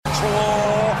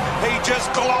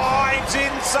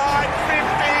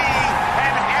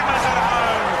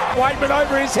Waitman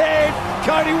over his head.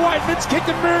 Cody Waitman's kicked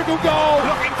a miracle goal.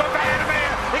 Looking for Vandermeer.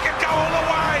 He can go all the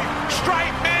way.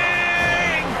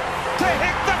 Straightening to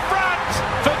hit the front.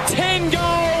 For 10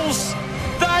 goals,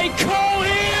 they call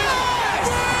him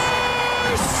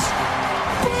Bruce!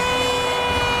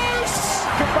 Bruce!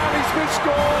 Cavalli Smith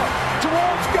score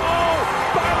towards goal.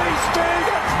 Bailey Smith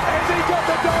as he got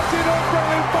the Dogs in a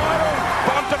brilliant final.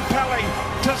 Bontempelli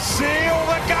to seal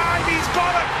the game. He's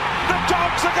got it. The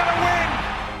Dogs are going to win.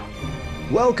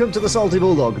 Welcome to the Salty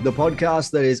Bulldog, the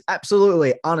podcast that is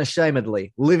absolutely,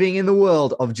 unashamedly living in the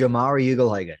world of Jamari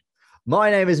Ugle-Hagan. My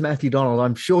name is Matthew Donald.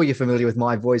 I'm sure you're familiar with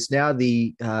my voice now,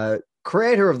 the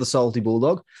creator of the Salty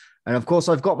Bulldog. And of course,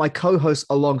 I've got my co-host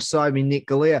alongside me, Nick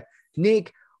Galea.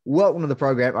 Nick, welcome to the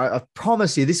program. I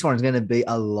promise you this one's going to be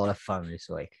a lot of fun this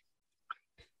week.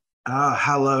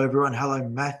 Hello, everyone. Hello,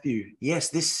 Matthew. Yes,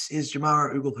 this is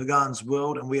Jamari Ugle-Hagan's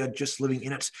world, and we are just living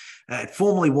in it. It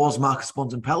formerly was Marcus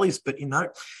Bontempelli's, but,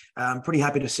 I'm pretty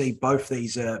happy to see both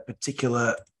these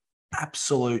particular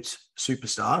absolute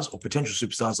superstars, or potential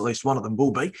superstars, at least one of them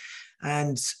will be,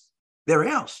 and they're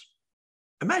ours.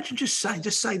 Imagine just say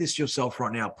this to yourself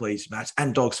right now, please, Matt,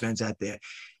 and Dogs fans out there.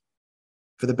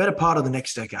 For the better part of the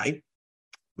next decade,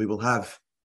 we will have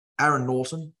Aaron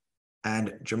Norton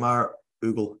and Jamari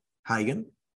Ugle-Hagan.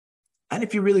 And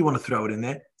if you really want to throw it in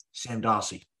there, Sam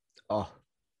Darcy. Oh,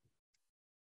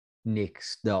 Nick,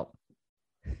 stop.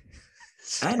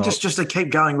 And just to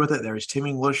keep going with it, there is Tim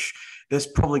English. There's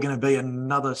probably going to be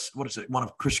another, one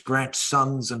of Chris Grant's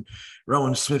sons and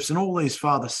Rowan Smith's and all these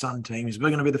father-son teams.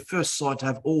 We're going to be the first side to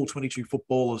have all 22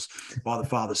 footballers by the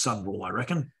father-son rule, I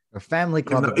reckon. A family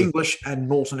club. Even though English and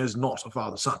Norton is not a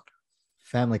father-son.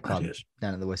 Family club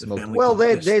down in the West. Well,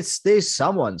 there's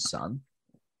someone's son.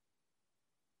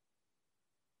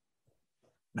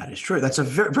 That is true. That's a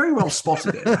very, very well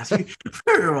spotted there, Matthew.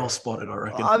 Very well spotted, I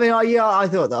reckon. I mean, I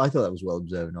thought that was well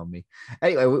observed on me.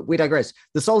 Anyway, we digress.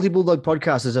 The Salty Bulldog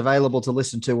podcast is available to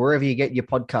listen to wherever you get your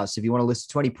podcasts. If you want to listen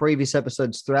to any previous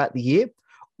episodes throughout the year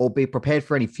or be prepared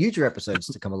for any future episodes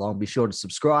to come along, be sure to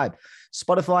subscribe.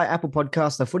 Spotify, Apple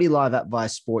Podcasts, the Footy Live app via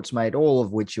Sportsmate, all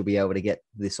of which you'll be able to get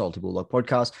the Salty Bulldog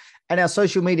podcast. And our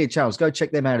social media channels, go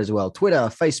check them out as well. Twitter,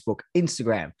 Facebook,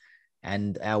 Instagram.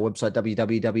 And our website,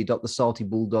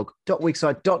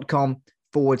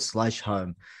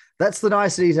 www.thesaltybulldog.wixsite.com/home. That's the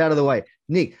niceties out of the way.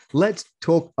 Nick, let's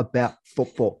talk about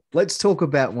football. Let's talk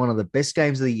about one of the best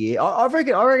games of the year. I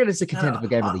reckon it's a contender for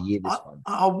game of the year, this one.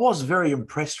 I was very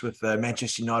impressed with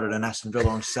Manchester United and Aston Villa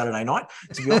on Saturday night,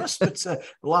 to be honest. But the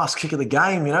last kick of the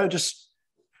game, just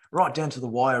right down to the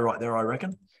wire right there, I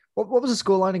reckon. What was the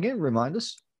scoreline again? Remind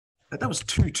us. That was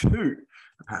 2-2,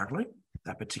 apparently.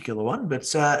 That particular one, but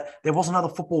there was another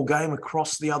football game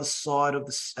across the other side of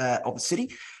the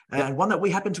city, and one that we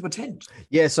happened to attend.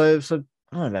 Yeah, so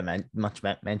I don't know much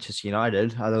about Manchester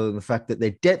United, other than the fact that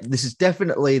this is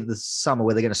definitely the summer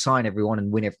where they're going to sign everyone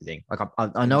and win everything. Like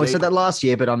I know I said that last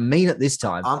year, but I mean it this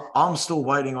time. I'm still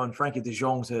waiting on Frankie de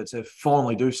Jong to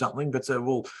finally do something, but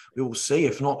we will see.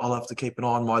 If not, I'll have to keep an eye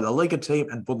on my La Liga team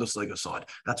and Bundesliga side.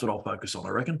 That's what I'll focus on, I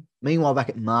reckon. Meanwhile, back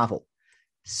at Marvel.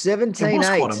 17-8. It was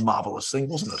quite a marvellous thing,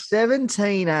 wasn't it?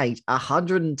 17-8,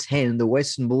 110, the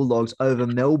Western Bulldogs over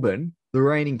Melbourne, the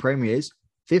reigning premiers,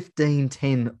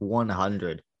 15-10,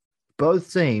 100.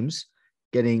 Both teams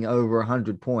getting over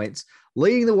 100 points,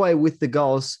 leading the way with the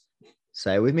goals.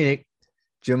 Say it with me, Nick.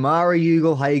 Jamari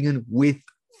Ugle-Hagan with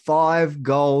 5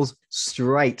 goals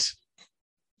straight.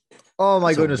 Oh,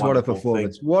 my goodness, what a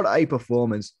performance. What a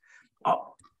performance.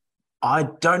 I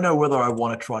don't know whether I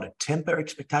want to try to temper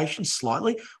expectations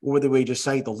slightly or whether we just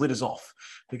say the lid is off,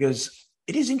 because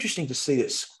it is interesting to see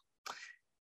this.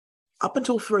 Up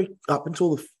until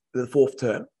the fourth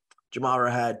term,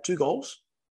 Jamara had 2 goals.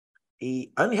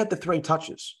 He only had the 3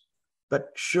 touches, but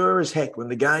sure as heck, when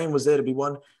the game was there to be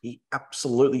won, he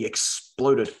absolutely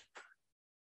exploded.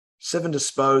 7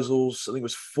 disposals, I think it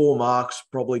was 4 marks,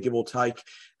 probably give or take.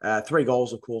 3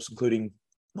 goals, of course, including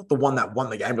not the one that won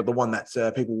the game, but the one that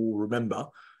people will remember,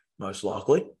 most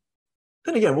likely.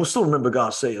 Then again, we'll still remember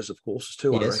Garcia's, of course,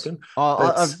 too, yes. I reckon.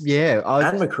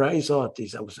 And McRae's,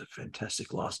 that was a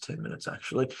fantastic last 10 minutes,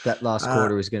 actually. That last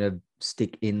quarter is going to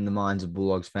stick in the minds of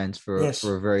Bulldogs fans for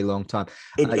a very long time.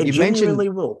 It genuinely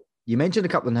will. You mentioned a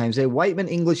couple of names there. Waitman,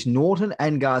 English, Norton,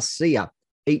 and Garcia,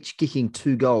 each kicking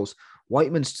 2 goals.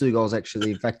 Waitman's 2 goals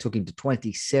actually, in fact, took him to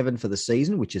 27 for the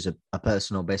season, which is a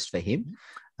personal best for him.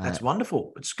 That's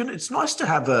wonderful. It's nice to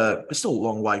have it's still a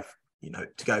long way,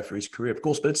 to go for his career, of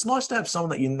course, but it's nice to have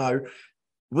someone that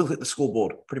will hit the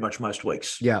scoreboard pretty much most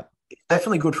weeks. Yeah.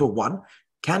 Definitely good for 1,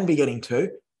 can be getting 2,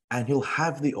 and he'll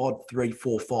have the odd 3,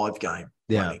 4, 5 game.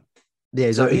 Yeah. Yeah,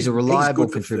 he's a reliable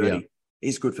contributor.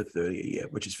 He's good for 30 a year,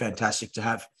 which is fantastic to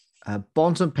have.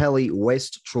 Bontempelli,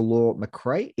 West, Treloar,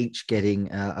 McRae, each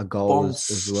getting a goal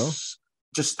as well.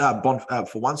 Just Bond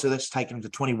for one, so that's taken him to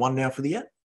 21 now for the year.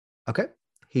 Okay.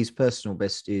 His personal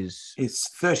best is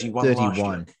 31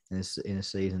 31 in a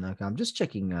season. Okay, I'm just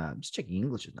checking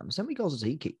English's numbers. How many goals has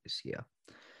he kicked this year?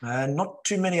 Not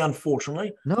too many,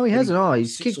 unfortunately. No, he hasn't. Oh,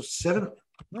 he's 6 kicked or 7.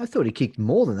 I thought he kicked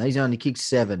more than that. He's only kicked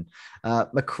 7.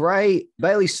 McRae,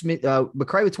 Bailey Smith,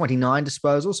 McRae with 29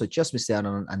 disposals, so just missed out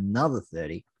on another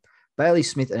 30. Bailey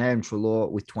Smith and Adam Treloar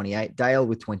with 28. Dale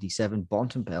with 27.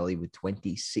 Bontempelli with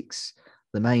 26.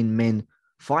 The main men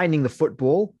finding the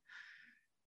football.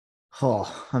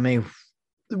 Oh, I mean,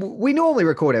 we normally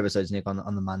record episodes, Nick, on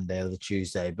the Monday or the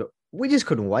Tuesday, but we just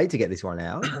couldn't wait to get this one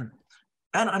out.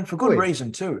 And for good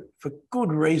reason too.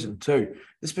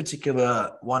 This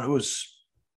particular one, it was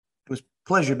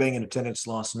pleasure being in attendance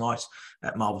last night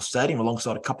at Marvel Stadium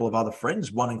alongside a couple of other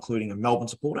friends, one including a Melbourne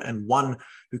supporter and one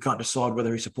who can't decide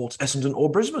whether he supports Essendon or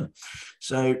Brisbane.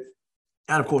 So,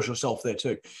 and of course yourself there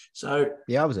too. So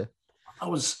yeah, I was there.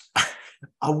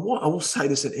 I will say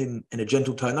this in a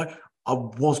gentle tone though. I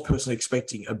was personally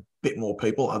expecting a bit more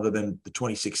people other than the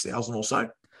 26,000 or so.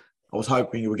 I was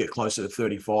hoping it would get closer to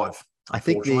 35. I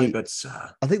think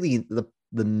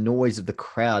the noise of the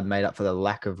crowd made up for the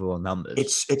lack of raw numbers.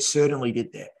 It certainly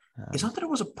did that. It's not that it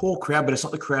was a poor crowd, but it's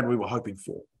not the crowd we were hoping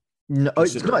for. No,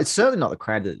 it's not. It's certainly not the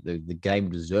crowd that the game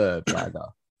deserved either.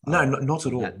 No, not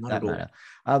at all. Not at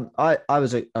all. I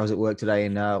was at work today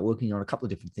and working on a couple of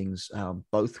different things,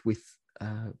 both with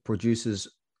producers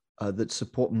that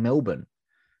support Melbourne,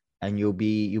 and you'll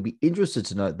be interested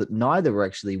to know that neither were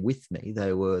actually with me.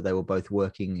 They were both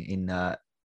working in a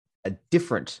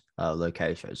different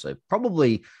location, so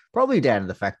probably down to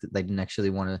the fact that they didn't actually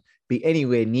want to be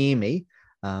anywhere near me.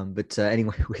 But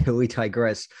anyway, we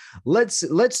digress. Let's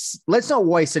not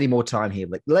waste any more time here.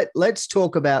 Let's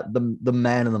talk about the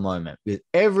man of the moment.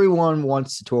 Everyone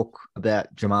wants to talk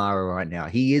about Jamara right now.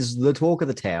 He is the talk of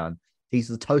the town. He's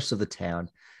the toast of the town.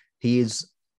 He is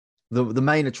the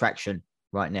main attraction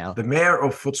right now. The mayor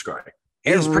of Footscray.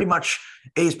 He's pretty much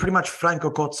Franco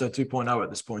Cozzo 2.0 at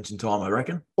this point in time, I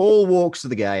reckon. All walks of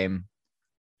the game.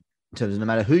 In terms of no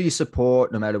matter who you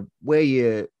support, no matter where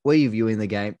you're viewing the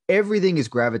game, everything is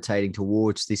gravitating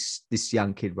towards this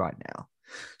young kid right now.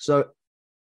 So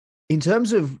in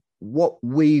terms of what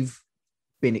we've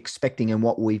been expecting and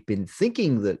what we've been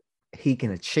thinking that he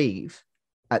can achieve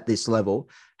at this level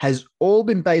has all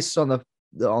been based on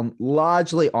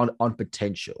largely on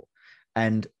potential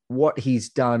and what he's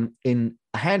done in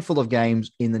a handful of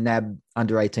games in the NAB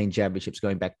under-18 championships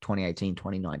going back 2018,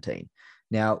 2019.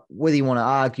 Now, whether you want to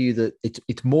argue that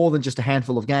it's more than just a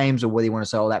handful of games, or whether you want to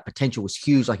say, that potential was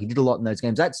huge, like he did a lot in those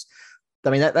games, that's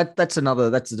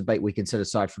a debate we can set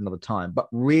aside for another time. But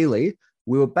really,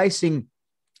 we were basing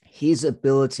his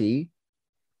ability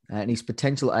and his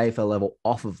potential at AFL level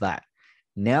off of that.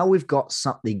 Now we've got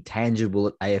something tangible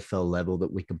at AFL level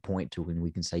that we can point to, and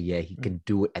we can say, yeah, he can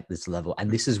do it at this level, and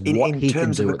this is what he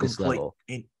can do at this level.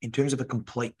 In terms of a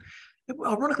complete.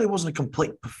 Ironically, it wasn't a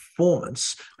complete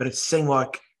performance, but it seemed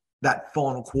like that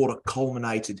final quarter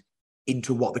culminated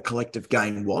into what the collective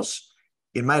game was.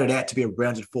 It made it out to be a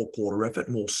rounded 4-quarter effort,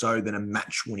 more so than a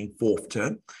match-winning fourth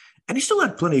term. And he still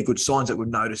had plenty of good signs that we've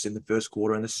noticed in the first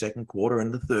quarter and the second quarter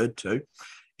and the third too.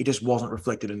 It just wasn't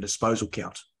reflected in disposal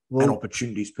count and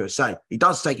opportunities per se. He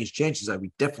does take his chances, though.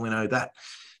 We definitely know that.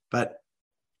 But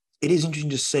it is interesting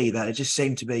to see that it just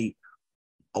seemed to be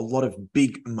a lot of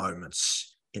big moments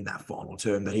in that final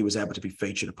term that he was able to be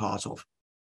featured a part of.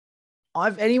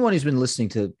 Anyone who's been listening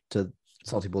to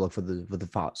Salty Bulldog for the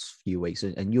past few weeks,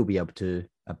 and you'll be able to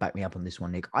back me up on this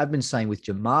one, Nick. I've been saying with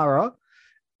Jamara,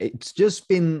 it's just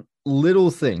been little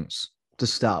things to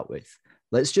start with.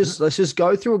 Let's just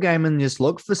go through a game and just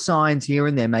look for signs here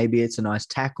and there. Maybe it's a nice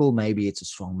tackle, maybe it's a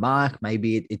strong mark,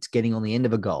 maybe it's getting on the end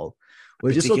of a goal.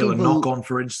 We're just looking for knock on,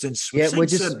 for instance. We're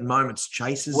just certain moments,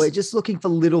 chases. We're just looking for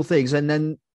little things, and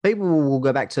then people will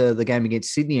go back to the game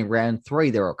against Sydney in round 3.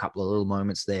 There were a couple of little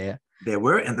moments there. There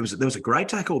were, and there was a great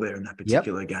tackle there in that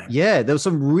particular game. Yeah, there were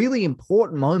some really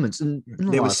important moments in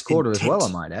the last quarter as well,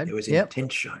 I might add. There was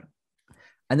intent shown.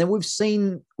 And then we've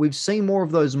seen more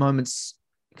of those moments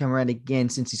come around again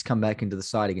since he's come back into the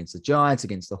side against the Giants,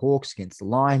 against the Hawks, against the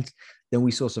Lions. Then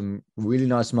we saw some really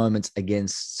nice moments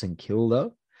against St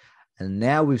Kilda. And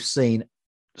now we've seen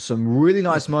some really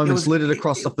nice moments littered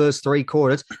across the first 3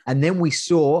 quarters. And then we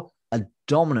saw a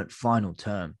dominant final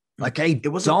term.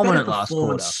 It was dominant last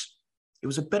quarter. It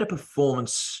was a better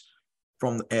performance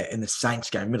from in the Saints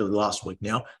game, middle of last week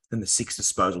now, than the 6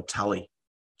 disposal tally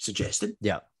suggested.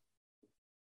 Yeah.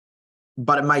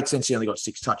 But it made sense he only got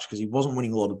 6 touches because he wasn't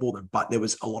winning a lot of the ball then, but there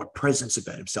was a lot of presence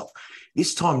about himself.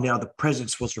 This time now, the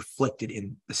presence was reflected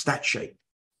in the stat sheet.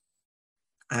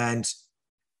 And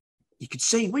you could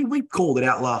see, we called it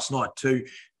out last night too,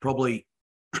 probably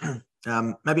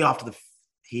maybe after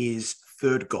his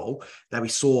third goal, that we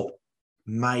saw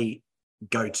May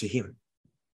go to him.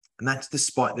 And that's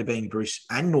despite there being Bruce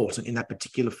and Norton in that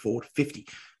particular forward 50.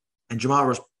 And Jamara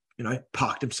was,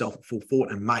 parked himself at full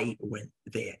forward and May went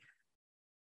there.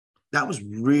 That was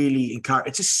really encouraging.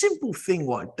 It's a simple thing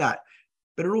like that,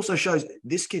 but it also shows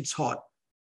this kid's hot.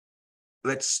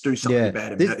 Let's do something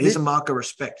about him. Here's a mark of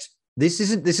respect. This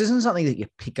isn't something that you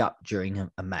pick up during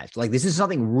a match. Like, this is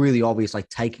something really obvious, like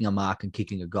taking a mark and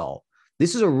kicking a goal.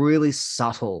 This is a really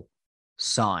subtle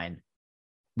sign,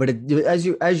 but as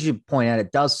you point out,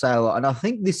 it does say a lot. And I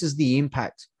think this is the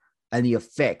impact and the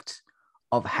effect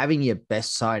of having your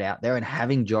best side out there and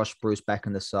having Josh Bruce back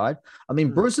on the side. I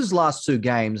mean, Bruce's last 2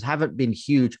 games haven't been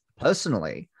huge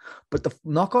personally, but the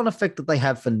knock-on effect that they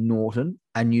have for Norton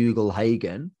and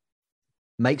Ugle-Hagan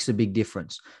makes a big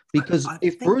difference. Because I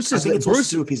think it's also to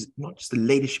do with his, not just the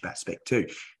leadership aspect too.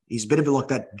 He's a bit of like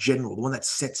that general, the one that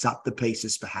sets up the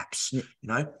pieces, perhaps.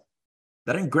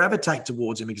 They don't gravitate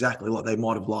towards him exactly like they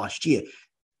might have last year.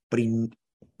 But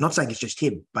not saying it's just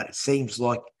him, but it seems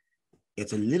like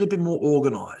it's a little bit more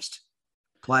organised.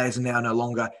 Players are now no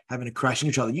longer having to crash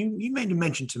into each other. You made a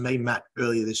mention to me, Matt,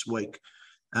 earlier this week,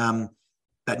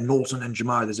 that Norton and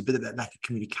Jamara, there's a bit of that lack of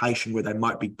communication where they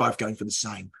might be both going for the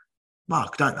same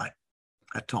mark, don't they?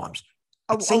 At times.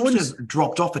 It seems to have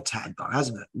dropped off a tad, though,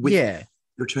 hasn't it? With the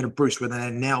return of Bruce, where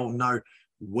they now know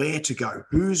where to go,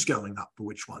 who's going up for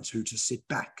which ones, who to sit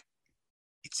back.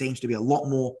 It seems to be a lot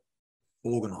more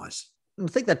organised. I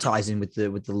think that ties in with the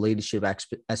leadership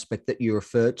aspect that you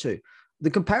referred to. The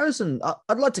comparison,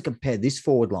 I'd like to compare this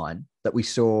forward line that we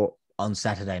saw on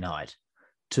Saturday night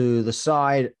to the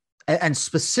side, and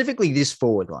specifically this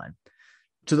forward line,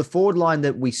 to the forward line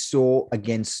that we saw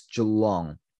against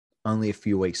Geelong only a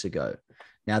few weeks ago.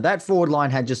 Now, that forward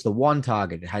line had just the one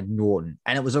target. It had Norton,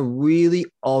 and it was a really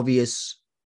obvious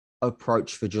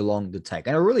approach for Geelong to take,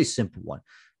 and a really simple one.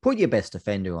 Put your best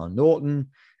defender on Norton,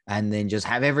 and then just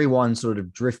have everyone sort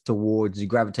of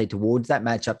gravitate towards that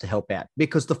matchup to help out,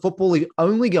 because the football is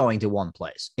only going to one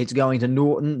place. It's going to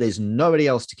Norton. There's nobody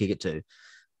else to kick it to.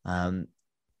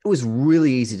 It was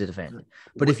really easy to defend.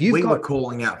 But if we were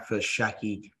calling out for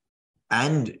Shaki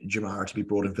and Jamara to be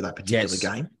brought in for that particular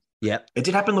game. Yep. It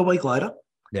did happen the week later.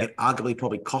 Yep. It arguably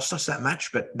probably cost us that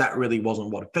match, but that really wasn't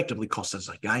what effectively cost us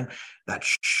that game. That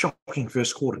shocking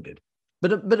first quarter did.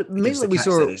 But immediately we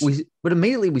saw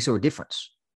a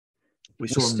difference. We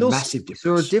saw a massive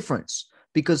difference. Saw a difference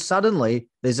because suddenly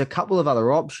there's a couple of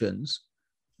other options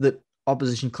that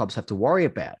opposition clubs have to worry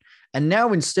about. And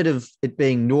now instead of it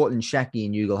being Norton, Shaki,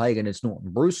 and Ugle-Hagan, it's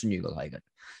Norton, Bruce, and Ugle-Hagan.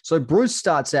 So Bruce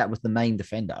starts out with the main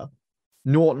defender.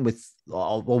 Norton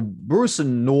Bruce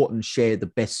and Norton share the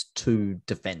best 2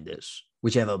 defenders,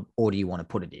 whichever order you want to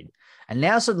put it in. And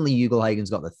now suddenly Ugle-Hagan's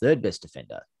got the 3rd best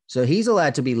defender. So he's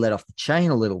allowed to be let off the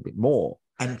chain a little bit more.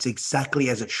 And it's exactly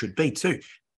as it should be too.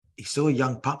 He's still a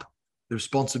young pup. The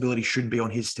responsibility shouldn't be on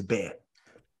his to bear.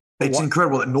 It's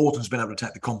incredible that Norton's been able to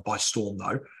take the comp by storm,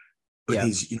 though,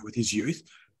 with his youth.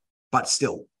 But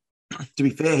still, to be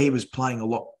fair, he was playing a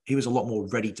lot. He was a lot more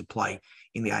ready to play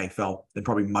in the AFL than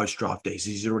probably most draftees.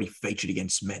 He's already featured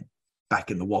against men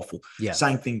back in the Waffle. Yeah.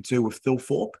 Same thing too with Phil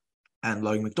Thorpe and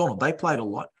Logan McDonald. They played a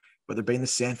lot, whether it be in the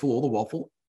Sandful or the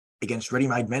Waffle, against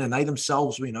ready-made men, and they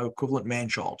themselves were, equivalent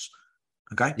man-childs.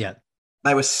 Okay? Yeah.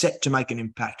 They were set to make an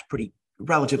impact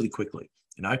relatively quickly,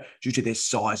 due to their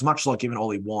size, much like even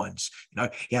Ollie Wines.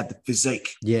 He had the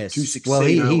physique to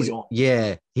succeed early on.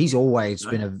 Yeah, he's always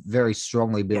been a very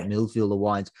strongly built midfielder,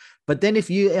 Wines. But then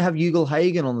if you have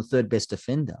Ugle-Hagan on the 3rd best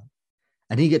defender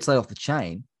and he gets let off the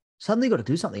chain, suddenly you've got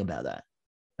to do something about that.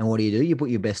 And what do? You put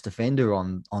your best defender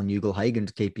on Ugle-Hagan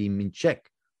to keep him in check.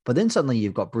 But then suddenly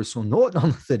you've got Bruce or Norton on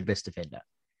the 3rd best defender.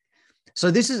 So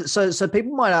this is so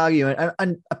people might argue,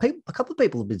 and a couple of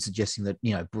people have been suggesting that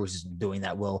Bruce isn't doing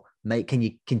that well. Can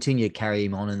you continue to carry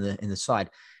him on in the side?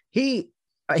 He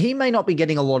may not be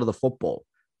getting a lot of the football,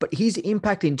 but his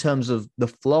impact in terms of the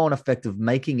flow and effect of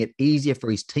making it easier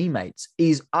for his teammates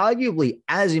is arguably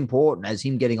as important as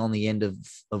him getting on the end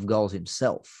of goals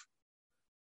himself.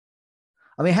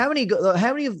 I mean, how many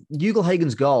of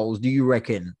Ugle-Hagan's goals do you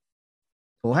reckon?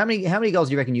 Well, how many goals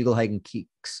do you reckon Ugle-Hagan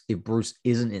kicks if Bruce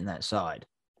isn't in that side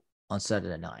on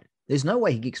Saturday night? There's no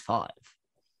way he kicks 5.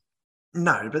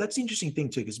 No, but that's the interesting thing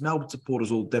too, because Melbourne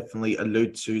supporters will definitely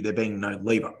allude to there being no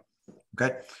lever.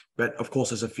 Okay. But of course,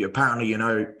 there's a few. Apparently,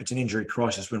 it's an injury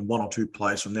crisis when one or two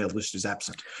players from their list is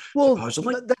absent. Well,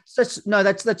 supposedly.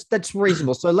 That's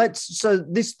reasonable. So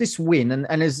this win,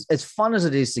 and as fun as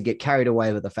it is to get carried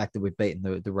away with the fact that we've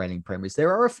beaten the reigning premiers,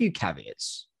 there are a few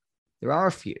caveats. There are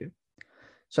a few.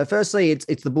 So firstly,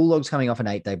 it's the Bulldogs coming off an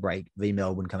 8-day break, v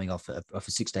Melbourne coming off a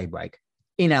 6-day break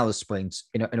in Alice Springs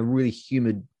in a really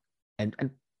humid and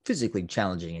physically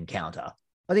challenging encounter.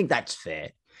 I think that's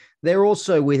fair. They're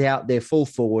also without their full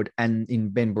forward and in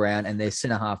Ben Brown and their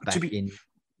centre half back in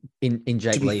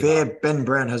Jake To be Lever. fair, Ben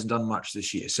Brown hasn't done much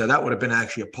this year, so that would have been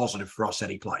actually a positive for us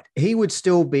had he played. He would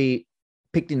still be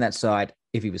picked in that side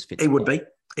if he was fit. He would be.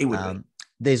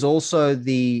 There's also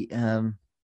the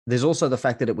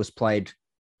fact that it was played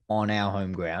on our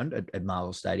home ground at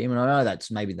Marvel Stadium, and I know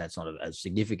that's not as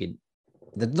significant.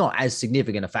 That's not as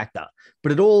significant a factor,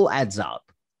 but it all adds up.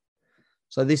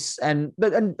 So this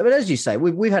but as you say,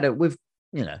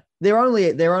 they're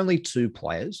only two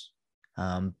players,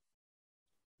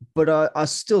 but I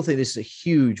still think this is a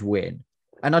huge win,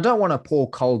 and I don't want to pour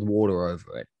cold water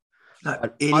over it. No,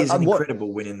 it is an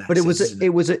incredible win in that. But sense, it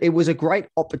was a great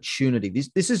opportunity.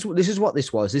 This is what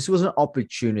this was. This was an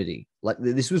opportunity. Like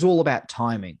this was all about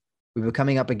timing. We were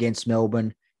coming up against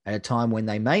Melbourne at a time when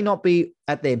they may not be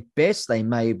at their best. They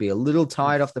may be a little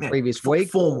tired off the previous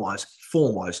week. Form-wise.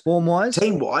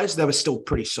 Team-wise, they were still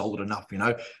pretty solid enough,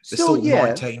 There's still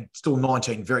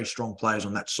 19 very strong players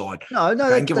on that side. No,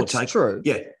 that's true.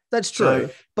 Yeah. That's true.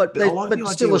 So, but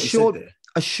still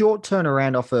a short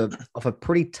turnaround off a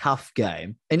pretty tough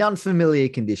game in unfamiliar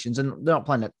conditions, and they're not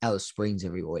playing at Alice Springs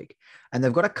every week. And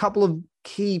they've got a couple of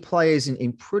key players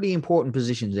in pretty important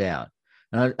positions out.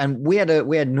 And we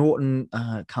had Norton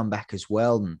come back as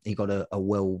well, and he got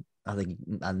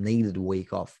a needed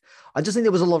week off. I just think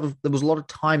there was a lot of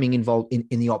timing involved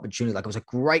in the opportunity. Like it was a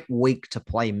great week to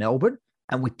play Melbourne,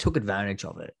 and we took advantage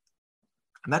of it.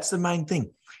 And that's the main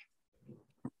thing.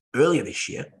 Earlier this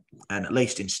year, and at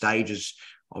least in stages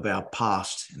of our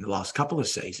past in the last couple of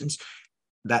seasons,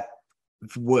 that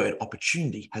word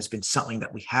opportunity has been something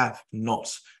that we have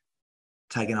not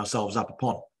taken ourselves up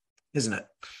upon, isn't it?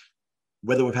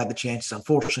 Whether we've had the chances,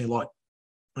 unfortunately,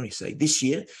 this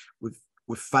year we've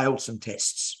failed some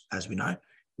tests, as we know.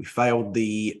 We failed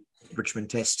the Richmond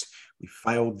test, we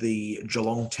failed the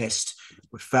Geelong test,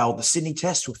 we failed the Sydney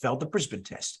test, we failed the Brisbane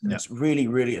test. And It's really,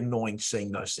 really annoying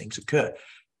seeing those things occur.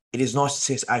 It is nice to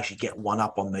see us actually get one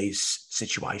up on these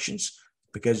situations,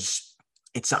 because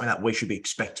it's something that we should be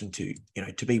expecting to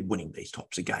be winning these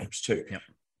types of games too. Yep.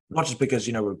 Not just because,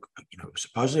 we're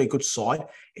supposedly a good side.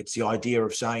 It's the idea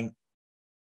of saying,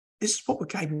 this is what we're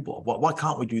capable of. Why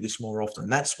can't we do this more often?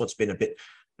 That's what's been a bit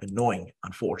annoying,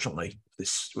 unfortunately,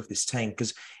 with this team,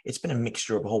 because it's been a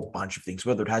mixture of a whole bunch of things,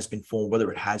 whether it has been form,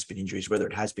 whether it has been injuries, whether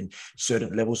it has been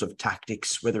certain levels of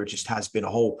tactics, whether it just has been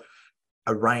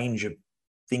a range of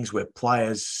things where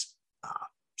players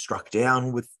struck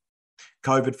down with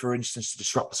COVID, for instance, to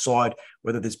disrupt the side,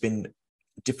 whether there's been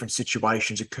different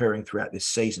situations occurring throughout this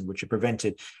season, which have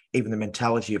prevented even the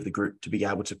mentality of the group to be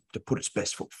able to put its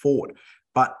best foot forward.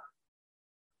 But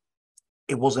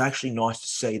it was actually nice to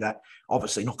see that.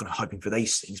 Obviously, not going to hoping for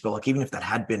these things, but even if that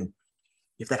had been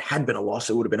a loss,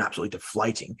 it would have been absolutely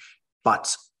deflating.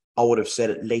 But I would have said,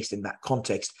 at least in that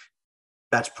context,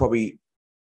 that's probably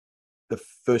the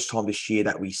first time this year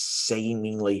that we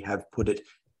seemingly have put it,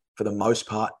 for the most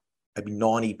part, maybe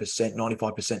 90%,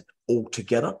 95% all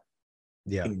together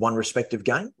in one respective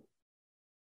game.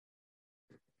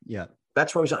 Yeah.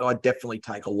 That's probably something I definitely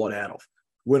take a lot out of,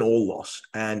 win or loss.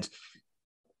 And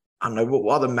I don't know,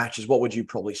 what other matches, what would you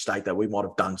probably state that we might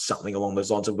have done something along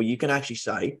those lines of where you can actually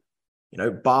say,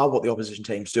 bar what the opposition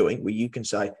team's doing, where you can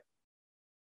say,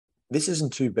 this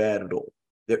isn't too bad at all.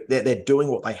 They're doing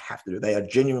what they have to do. They are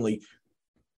genuinely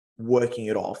working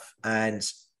it off and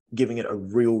giving it a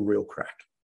real crack.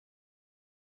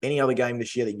 Any other game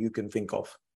this year that you can think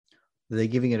of? They're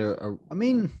giving it I've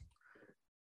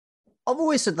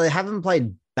always said they haven't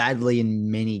played badly in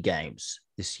many games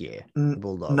this year, the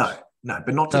Bulldogs. No,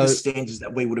 but not to the standards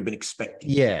that we would have been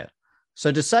expecting. Yeah.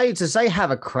 So to say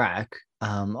have a crack,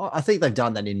 I think they've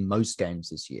done that in most games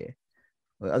this year.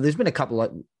 There's been a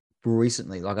couple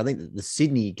recently. I think the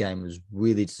Sydney game was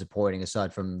really disappointing,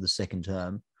 aside from the second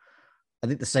term. I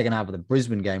think the second half of the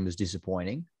Brisbane game was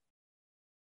disappointing.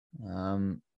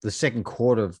 The second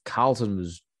quarter of Carlton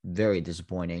was very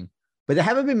disappointing. But there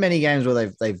haven't been many games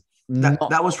where they've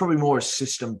that was probably more a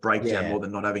system breakdown more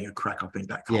than not having a crack up in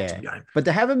that Carlton game. But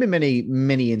there haven't been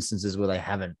many instances where they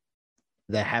haven't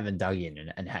dug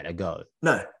in and had a go.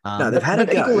 No, they've had a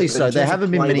go. Equally so, there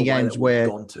haven't been many games where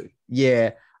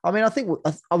I mean, I think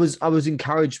I was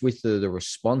encouraged with the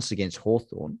response against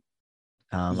Hawthorn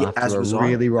Yeah, as after a was I.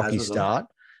 really As rocky was I. start.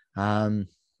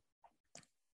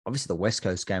 Obviously, the West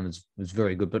Coast game was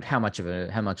very good, but how much of a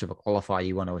qualifier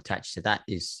you want to attach to that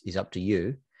is up to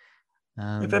you.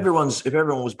 If everyone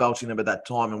was belting them at that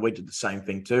time and we did the same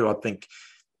thing too, I think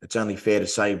it's only fair to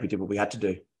say we did what we had to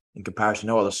do in comparison.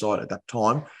 No other side at that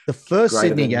time. The first greater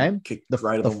Sydney than- game, kicked the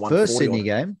greater than first 140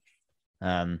 Sydney odd.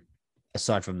 game,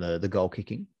 aside from the goal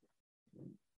kicking,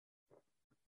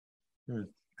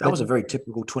 That was a very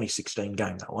typical 2016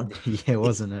 game, that one. yeah,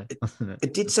 wasn't it? Wasn't it?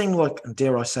 It did seem like,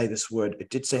 dare I say this word, it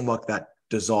did seem like that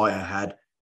desire had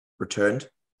returned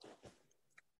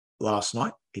last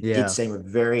night. It Yeah. did seem a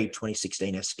very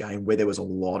 2016-esque game where there was a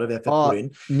lot of effort Oh, put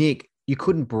in. Nick, you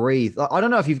couldn't breathe. I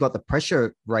don't know if you've got the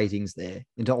pressure ratings there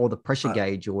or the pressure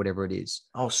gauge or whatever it is.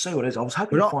 I'll see what it is. I was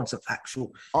hoping But to find some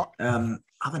actual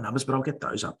other numbers, but I'll get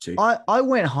those up too. I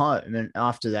went home and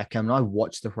after that game, and I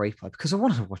watched the replay because I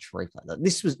wanted to watch replay.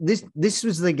 This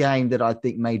was the game that I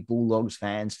think made Bulldogs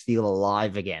fans feel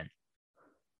alive again.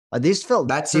 This felt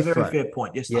That's different. a very fair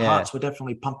point. Yes, the hearts were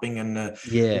definitely pumping and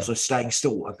also staying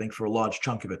still, I think, for a large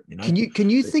chunk of it. You know, Can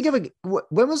you think of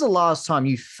when was the last time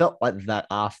you felt like that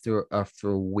after a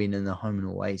win in the home and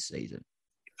away season?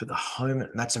 For the home, and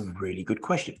that's a really good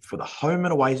question. For the home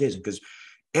and away season, because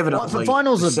evidently for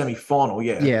finals, the semi-final,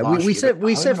 we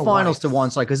said finals to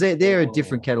one side because they're a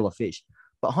different kettle of fish.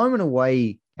 But home and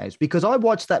away games, because I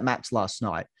watched that match last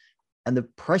night, and the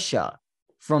pressure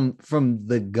from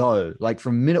the go, like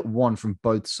from minute one from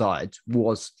both sides,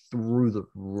 was through the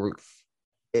roof.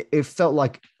 It felt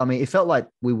like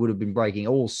we would have been breaking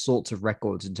all sorts of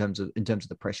records in terms of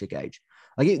the pressure gauge.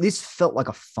 Like this felt like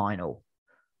a final,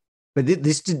 but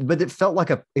it felt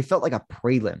like a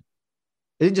prelim.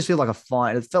 It didn't just feel like a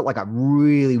final. It felt like a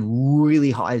really, really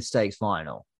high stakes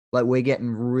final. Like we're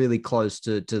getting really close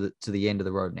to the end of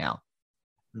the road now,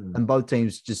 and both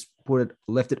teams just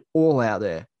left it all out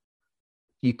there.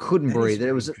 You couldn't breathe.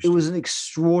 It was an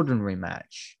extraordinary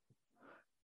match.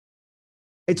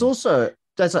 It's also,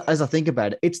 as I think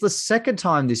about it, it's the second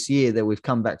time this year that we've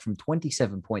come back from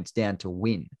 27 points down to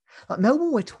win. Like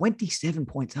Melbourne were 27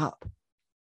 points up.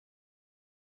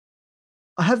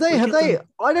 Have they?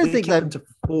 I don't think they've to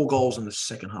 4 goals in the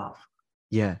second half.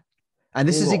 Yeah. And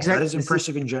this is exactly, that is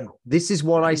impressive in general. This is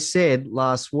what I said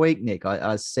last week, Nick.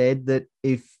 I said that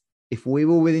if we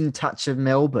were within touch of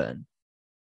Melbourne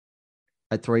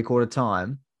at 3/4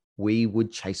 time, we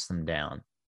would chase them down.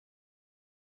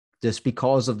 Just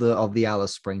because of the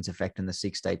Alice Springs effect and the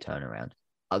 6-day turnaround.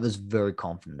 I was very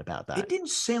confident about that. It didn't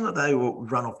seem like they were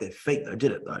run off their feet, though,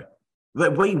 did it, though?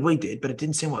 We did, but it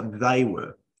didn't seem like they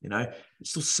were, you know? It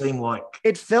still seemed like...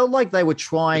 It felt like they were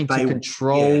trying to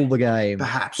control the game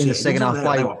perhaps in the second half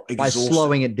by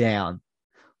slowing it down.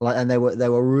 And they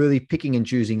were really picking and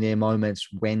choosing their moments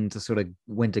when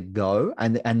to go.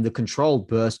 And the controlled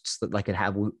bursts that they could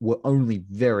have were only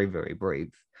very, very brief.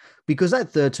 Because that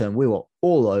third term, we were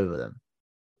all over them.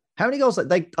 How many goals? I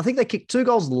think they kicked 2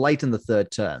 goals late in the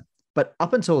third term, but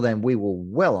up until then, we were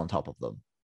well on top of them.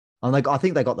 And I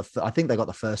think they got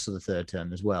the first of the third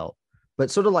term as well. But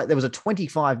sort of like there was a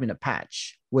 25-minute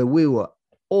patch where we were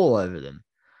all over them.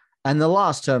 And the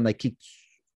last term, they kicked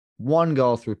 1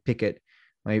 goal through Pickett.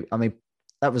 I mean,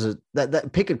 that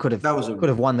Pickett could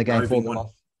have won the game for them.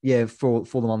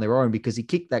 For them on their own because he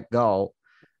kicked that goal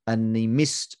and he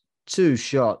missed 2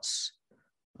 shots.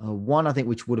 One, I think,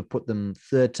 which would have put them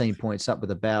 13 points up with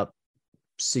about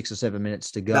 6 or 7 minutes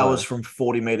to go. That was from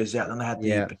 40 meters out. Then they had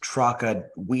the Petrarca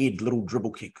weird little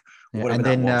dribble kick. And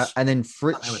then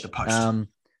Fritz,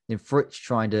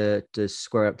 trying to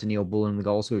square up to Neil Bullen the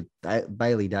goal. So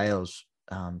Bailey Dale's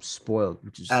spoiled,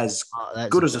 which is as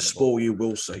good as a spoil you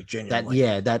will see. Genuinely,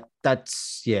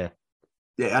 Yeah,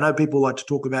 I know people like to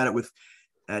talk about it with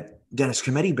Dennis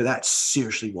Cometti, but that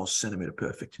seriously was centimeter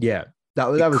perfect. Yeah,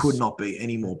 that could not be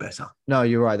any more better. No,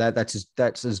 you're right.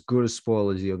 That's as good a spoil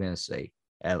as you're going to see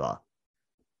ever.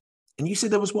 And you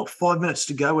said there was 5 minutes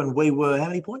to go, and we were how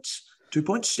many points? 2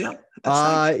 points down at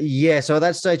that stage? Yeah. So at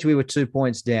that stage we were 2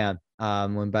 points down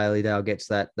when Bailey Dale gets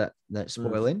that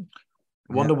spoil in.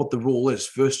 I wonder what the rule is.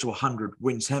 First to 100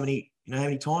 wins. How many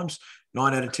times?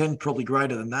 9 out of 10, probably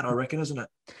greater than that, I reckon, isn't it?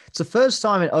 It's the first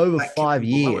time in over 5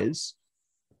 years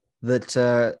that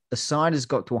a side has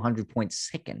got to 100 points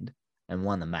second and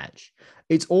won the match.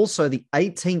 It's also the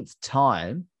 18th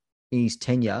time in his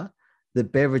tenure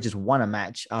that Beveridge has won a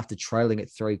match after trailing at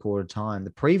 3/4 time.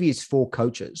 The previous 4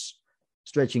 coaches,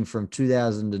 stretching from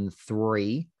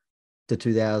 2003 to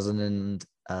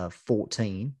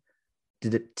 2014,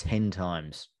 did it 10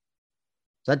 times.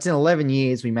 So that's in 11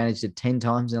 years. We managed it 10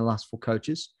 times in the last 4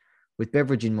 coaches. With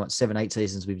Beveridge in 7-8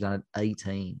 seasons, we've done it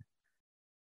 18.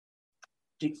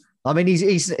 Do- I mean,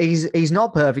 he's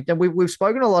not perfect, and we've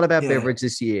spoken a lot about Yeah. Beveridge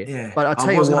this year. Yeah, But I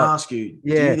tell you was going what, to ask you, do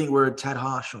yeah. you think we're a tad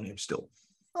harsh on him still?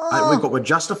 Oh,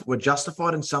 We're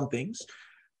justified in some things,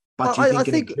 but do you I think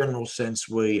think in a general sense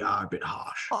we are a bit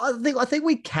harsh? I think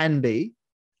we can be,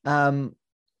 and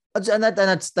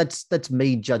that's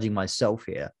me judging myself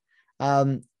here.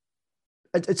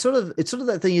 It's sort of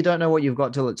that thing, you don't know what you've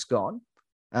got till it's gone.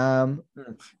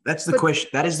 That's the question.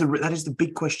 That is the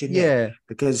big question. Yeah. There,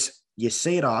 because you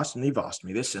see it asked, and you've asked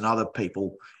me this, and other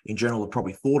people in general have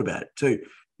probably thought about it too.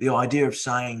 The idea of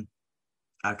saying,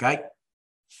 okay,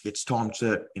 it's time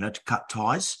to cut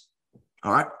ties.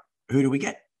 All right, who do we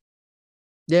get?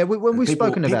 Yeah, when we've People-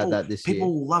 spoken about people- that this year.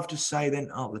 People love to say then,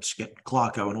 oh, let's get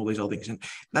Clarko and all these other things, and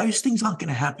those things aren't going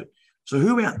to happen. So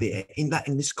who out there in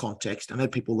this context? I know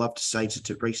people love to say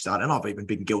to restart, and I've even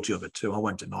been guilty of it too. I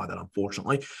won't deny that,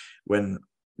 unfortunately. When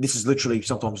this is literally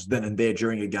sometimes then and there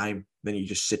during a game, then you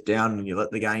just sit down and you let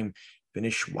the game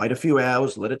finish, wait a few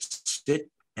hours, let it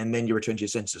sit, and then you return to your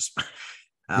senses.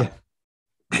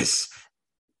 This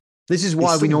is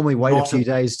why we normally wait a few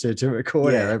days to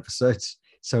record Yeah. our episodes,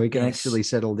 so we can Yes. actually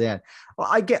settle down. Well,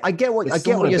 I get what There's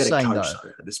you're not a better saying coach, though.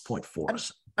 at this point for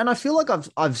us. And I feel like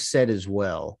I've said as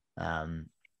well on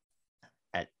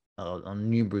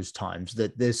numerous times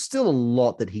that there's still a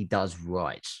lot that he does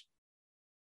right.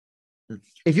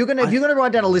 If you're gonna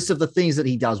write down a list of the things that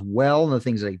he does well and the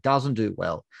things that he doesn't do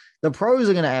well, the pros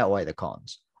are going to outweigh the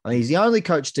cons. I mean, he's the only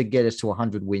coach to get us to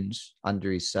 100 wins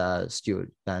under his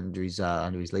under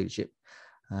his leadership.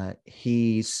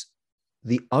 He's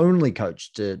the only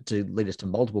coach to lead us to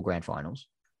multiple grand finals.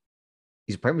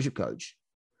 He's a premiership coach.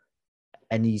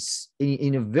 And he's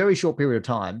in a very short period of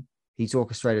time, he's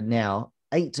orchestrated now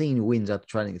 18 wins after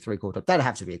training the three-quarter. That'd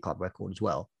have to be a club record as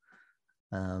well.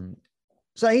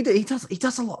 So he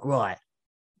does a lot right,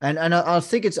 and I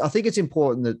think it's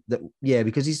important that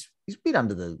because he's been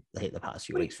under the heat the past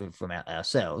few weeks from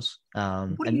ourselves,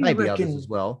 and maybe others as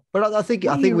well. But I think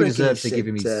we deserve to give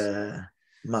him his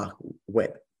Mark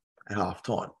Webb at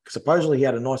halftime, because supposedly he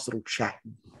had a nice little chat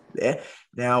there.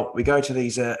 Now we go to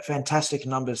these fantastic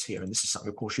numbers here, and this is something,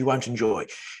 of course, you won't enjoy.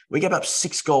 We gave up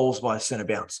 6 goals by centre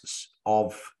bounces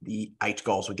of the 8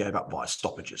 goals we gave up by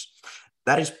stoppages.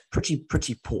 That is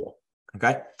pretty poor.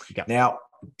 Okay. Yeah. Now,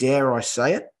 dare I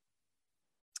say it?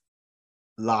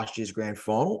 Last year's grand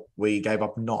final, we gave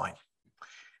up 9,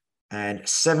 and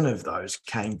 7 of those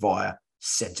came via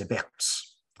centre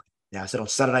bounce. Now, I said on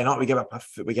Saturday night we gave up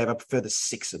a further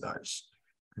 6 of those.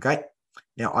 Okay.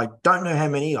 Now, I don't know how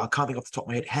many. I can't think off the top of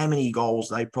my head how many goals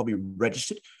they probably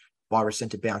registered via a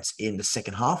centre bounce in the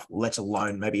second half, let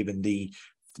alone maybe even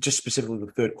just specifically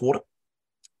the third quarter.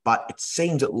 But it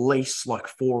seems at least like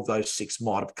 4 of those 6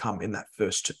 might have come in that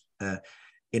first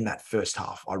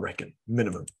half, I reckon,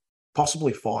 minimum,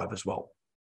 possibly 5 as well.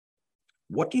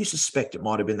 What do you suspect it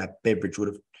might have been that Beveridge would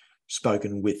have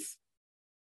spoken with,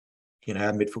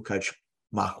 our midfield coach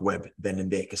Mark Webb then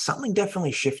and there? Because something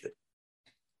definitely shifted.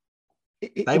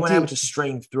 They weren't able to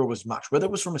stream through as much, whether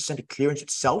it was from a centre clearance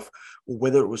itself or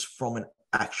whether it was from an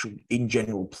actual in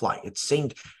general play. It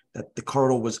seemed that the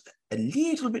corridor was a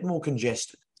little bit more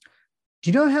congested. Do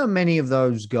you know how many of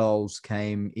those goals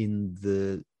came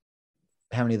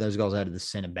how many of those goals out of the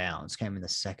centre bounce came in the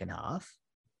second half?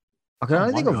 I can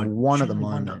only think of one at the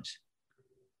moment.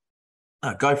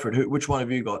 Go for it. Which one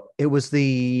have you got? It was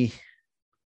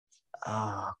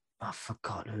I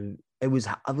forgot who it was.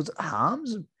 Was it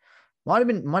Harms? Might have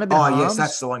been. Oh, Harms. yes,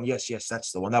 that's the one. Yes,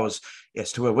 that's the one. That was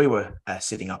to where we were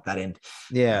sitting up that end.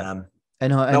 Yeah.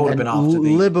 That would have been after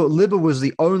Libba was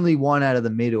the only one out of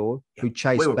the middle who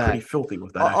chased back. We were pretty filthy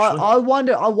with that, actually.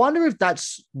 I wonder if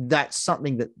that's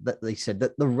something that they said,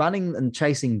 that the running and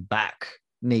chasing back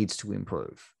needs to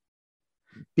improve.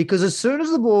 Because as soon as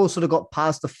the ball sort of got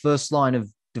past the first line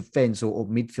of defense or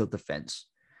midfield defense,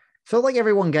 felt like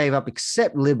everyone gave up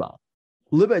except Libba.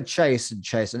 Libba chased, and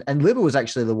Libba was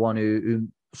actually the one who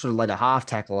sort of laid a half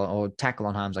tackle or tackle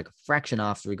on Harms like a fraction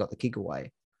after he got the kick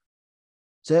away.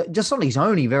 So just on his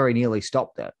own, he very nearly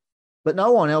stopped that. But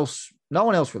no one else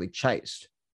really chased.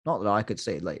 Not that I could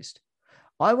see, at least.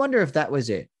 I wonder if that was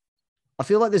it. I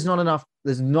feel like there's not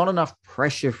enough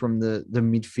pressure from the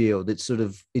midfield. It's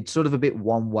sort of a bit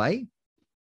one way.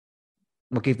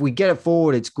 Look, if we get it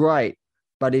forward, it's great.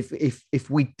 But if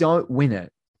we don't win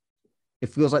it, it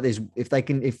feels like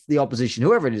if the opposition,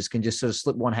 whoever it is, can just sort of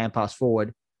slip one hand pass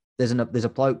forward, there's a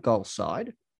bloke goal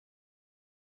side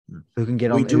who can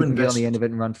get on the end of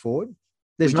it and run forward.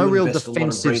 There's no real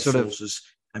defensive sort of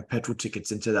and petrol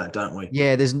tickets into that, don't we?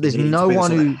 Yeah, there's no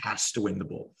one who has to win the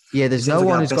ball. Yeah, there's no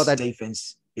one who's got that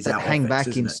defense is that our hang offense, back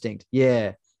isn't it? instinct.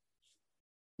 Yeah.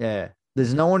 Yeah.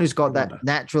 There's no one who's got that wonder.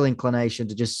 natural inclination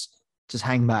to just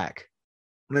hang back.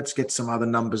 Let's get some other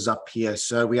numbers up here.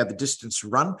 So we have the distance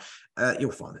run.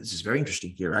 You'll find this is very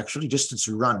interesting here, actually. Distance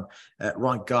run.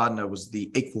 Ryan Gardner was the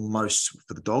equal most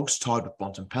for the Dogs, tied with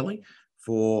Bontempelli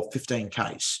for 15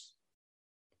 Ks.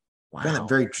 Wow. Found that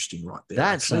very interesting right there.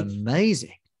 That's actually.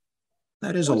 amazing.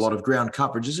 That is a lot of ground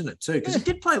coverage, isn't it, too? Because he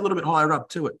did play a little bit higher up,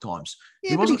 too, at times.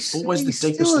 Yeah, he wasn't always the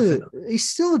deepest defender. He's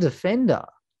still a defender.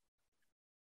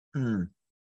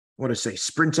 What to see?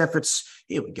 Sprint efforts.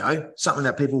 Here we go. Something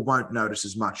that people won't notice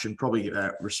as much and probably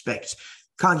respect.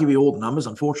 Can't give you all the numbers,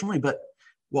 unfortunately, but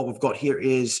what we've got here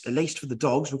is, at least for the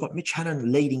Dogs, we've got Mitch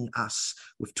Hannon leading us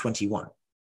with 21.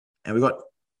 And we've got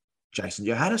Jason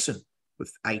Johannesson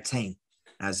with 18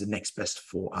 as the next best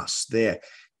for us there.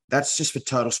 That's just for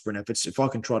total sprint efforts. If I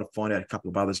can try to find out a couple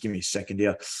of others, give me a second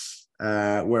here.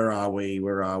 Where are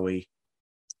we?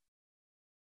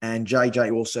 And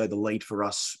JJ also the lead for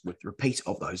us with repeat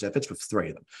of those efforts with 3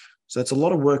 of them. So it's a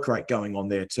lot of work rate going on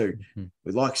there too. Mm-hmm.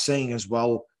 We like seeing as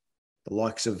well the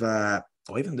likes of, or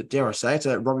even dare I say it,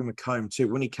 Robbie McComb too.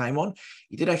 When he came on,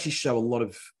 he did actually show a lot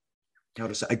of,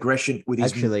 aggression with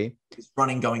his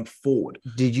running going forward.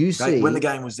 Did you see when the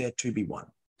game was there to be won?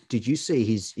 Did you see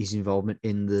his involvement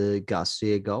in the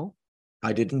Garcia goal?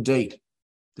 I did indeed.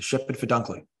 The shepherd for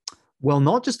Dunkley. Well,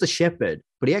 not just the shepherd,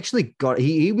 but he actually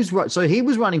he was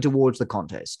running towards the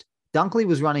contest. Dunkley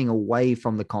was running away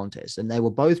from the contest, and they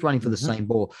were both running for the same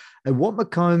ball. And what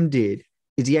McComb did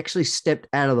is he actually stepped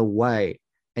out of the way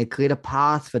and cleared a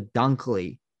path for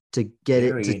Dunkley to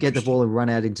get the ball and run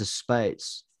out into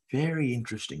space. Very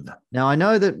interesting, that. Now, I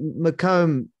know that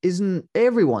McComb isn't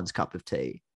everyone's cup of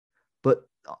tea, but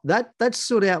that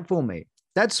stood out for me.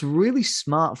 That's really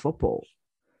smart football.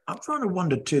 I'm trying to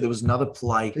wonder too. There was another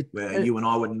play where you and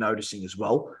I were noticing as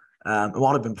well. It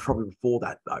might have been probably before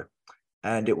that though,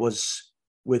 and it was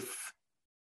with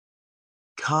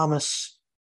Karmas,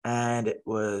 and it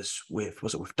was with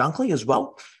Dunkley as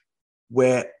well,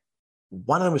 where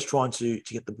one of them was trying to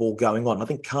get the ball going on. I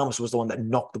think Karmas was the one that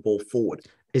knocked the ball forward.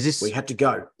 Is this we had to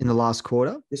go in the last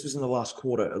quarter? This was in the last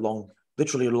quarter,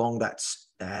 literally along that's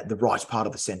the right part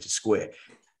of the centre square.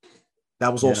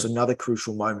 That was also another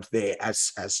crucial moment there,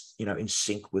 as in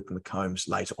sync with McComb's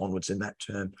later onwards in that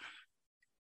term.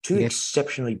 Two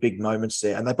exceptionally big moments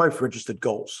there, and they both registered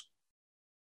goals.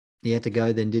 He had to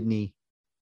go then, didn't he?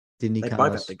 They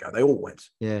both had to go. They all went.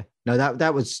 Yeah. No,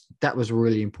 that was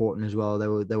really important as well.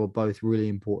 They were both really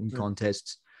important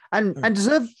contests, and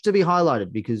deserve to be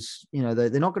highlighted because they're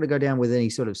not going to go down with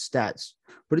any sort of stats,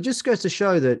 but it just goes to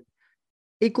show that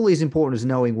equally as important as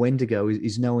knowing when to go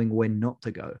is knowing when not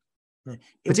to go. Yeah.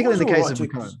 Particularly in the case of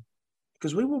McComb.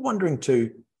 Because we were wondering too,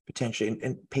 potentially,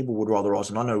 and people would rather us,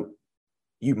 and I know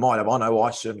you might have, I know I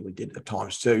certainly did at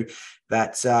times too,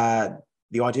 that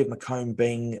the idea of McComb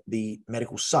being the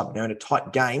medical sub, in a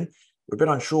tight game, we're a bit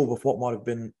unsure of what might have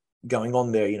been going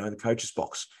on there, in the coach's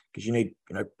box, because you need,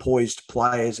 poised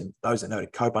players and those that know to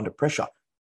cope under pressure.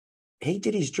 He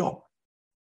did his job.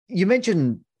 You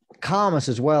mentioned Karmas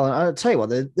as well. And I'll tell you what,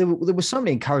 there were so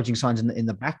many encouraging signs in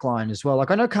the back line as well. Like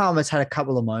I know Karmas had a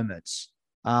couple of moments,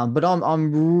 but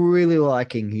I'm really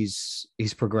liking his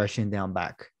progression down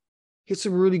back. He had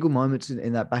some really good moments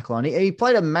in that back line. He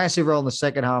played a massive role in the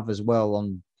second half as well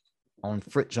on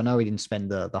Fritsch. I know he didn't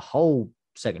spend the whole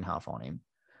second half on him,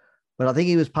 but I think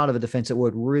he was part of a defense that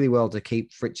worked really well to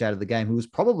keep Fritsch out of the game, who was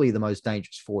probably the most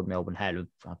dangerous forward Melbourne had.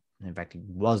 In fact, he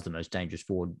was the most dangerous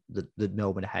forward that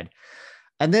Melbourne had.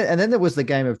 And then there was the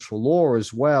game of Treloar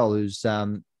as well,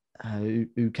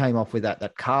 who came off with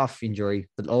that calf injury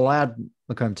that allowed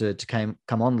McComb to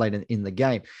come on late in the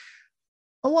game.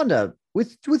 I wonder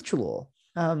with Treloar,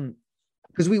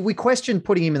 because we questioned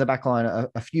putting him in the back line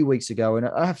a few weeks ago, and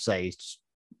I have to say,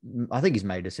 I think he's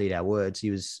made us eat our words. He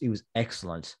was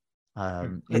excellent. He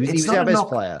was our best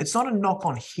player. It's not a knock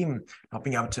on him not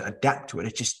being able to adapt to it.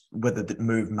 It's just whether the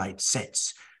move made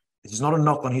sense. It's not a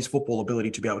knock on his football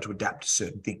ability to be able to adapt to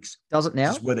certain things. Does it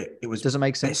now? Whether it was does it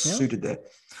make sense best suited there.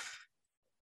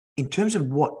 In terms of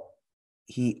what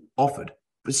he offered,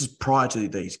 this is prior to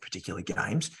these particular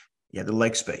games, he had the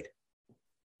leg speed.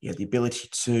 He had the ability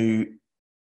to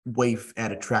weave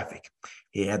out of traffic.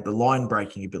 He had the line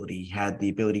breaking ability. He had the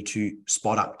ability to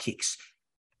spot up kicks.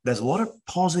 There's a lot of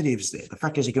positives there. The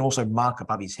fact is he can also mark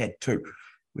above his head too,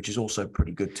 which is also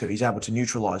pretty good too. He's able to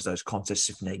neutralise those contests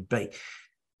if need be.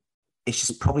 It's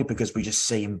just probably because we just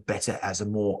see him better as a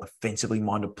more offensively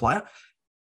minded player.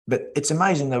 But it's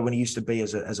amazing though when he used to be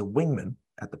as a wingman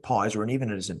at the Pies, or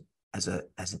even as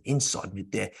an inside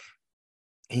mid there,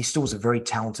 he still was a very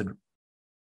talented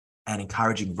and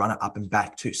encouraging runner up and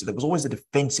back too. So there was always the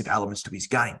defensive elements to his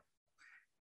game.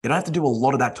 You don't have to do a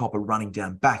lot of that type of running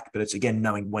down back, but it's, again,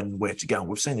 knowing when and where to go. And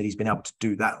we've seen that he's been able to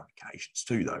do that on occasions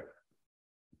too, though.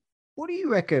 What do you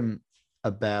reckon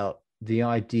about the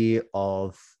idea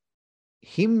of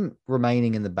him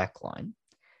remaining in the back line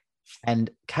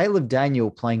and Caleb Daniel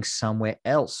playing somewhere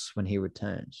else when he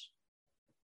returns?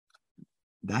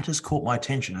 That has caught my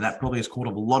attention, and that probably has caught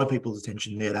a lot of people's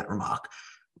attention there, that remark.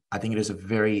 I think it is a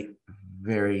very,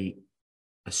 very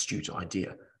astute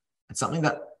idea. It's something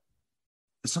that,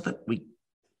 it's not that we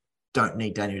don't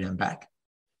need Daniel down back.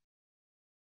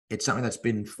 It's something that's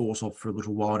been thought of for a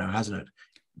little while now, hasn't it?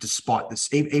 Despite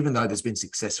this, even though there's been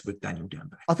success with Daniel down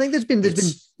back. I think there's been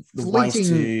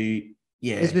fleeting,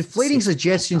 there's been fleeting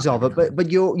suggestions of it, but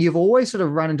you've always sort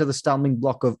of run into the stumbling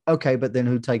block of, okay, but then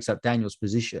who takes up Daniel's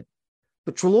position?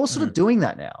 But Treloar's sort of doing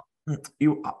that now.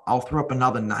 I'll throw up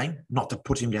another name, not to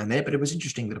put him down there, but it was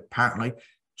interesting that apparently,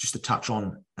 just to touch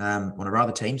on one of our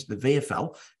other teams, the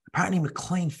VFL, apparently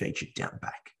McLean featured down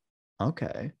back.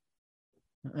 Okay.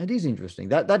 It is interesting.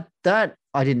 That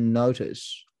I didn't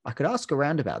notice. I could ask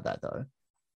around about that though.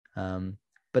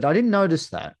 But I didn't notice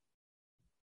that.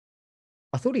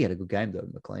 I thought he had a good game though,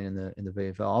 McLean in the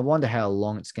VFL. I wonder how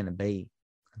long it's going to be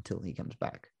until he comes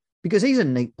back. Because he's a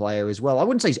neat player as well. I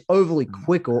wouldn't say he's overly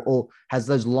quick or has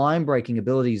those line-breaking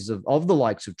abilities of the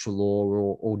likes of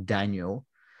Treloar or Daniel.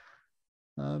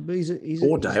 But he's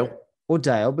Dale. Or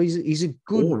Dale, but he's a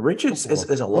good... Or Richards.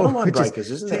 There's a lot of line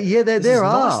breakers, isn't there? Yeah, there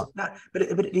are. Nice. No, but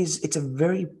it's a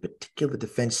very particular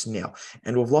defense now.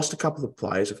 And we've lost a couple of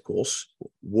players, of course,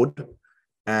 Wood,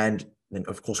 and then,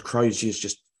 of course, Crozier's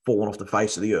just fallen off the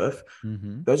face of the earth.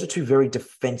 Mm-hmm. Those are two very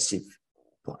defensive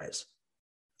players.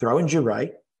 Throw in Jure,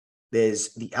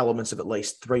 there's the elements of at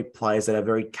least three players that are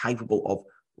very capable of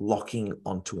locking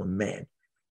onto a man.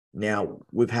 Now,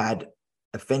 we've had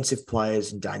offensive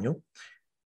players in Daniel.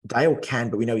 Dale can,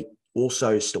 but we know he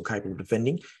also is still capable of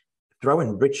defending. Throw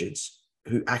in Richards,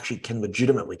 who actually can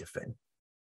legitimately defend.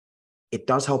 It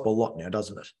does help a lot now,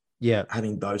 doesn't it? Yeah.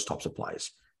 Having those types of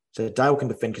players. So Dale can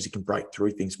defend because he can break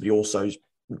through things, but he also is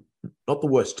not the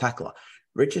worst tackler.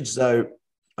 Richards, though,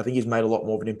 I think he's made a lot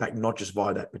more of an impact, not just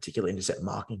via that particular intercept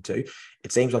marking too.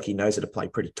 It seems like he knows how to play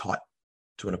pretty tight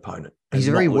to an opponent. He's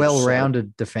a very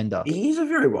well-rounded defender. He's a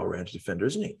very well-rounded defender,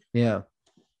 isn't he? Yeah.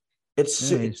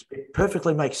 It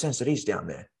perfectly makes sense that he's down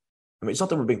there. I mean, it's not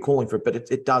that we've been calling for it, but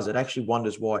it does. It actually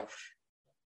wonders why.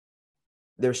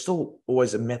 There's still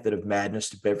always a method of madness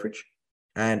to Beveridge.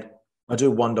 And I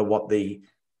do wonder what the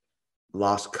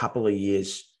last couple of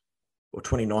years, or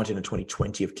 2019 and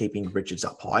 2020, of keeping Richards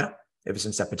up higher, ever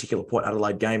since that particular Port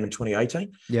Adelaide game in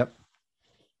 2018. Yep.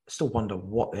 I still wonder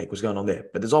what the heck was going on there.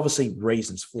 But there's obviously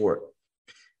reasons for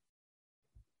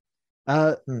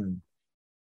it.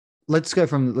 Let's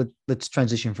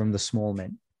transition from the small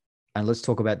men, and let's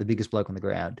talk about the biggest bloke on the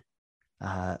ground,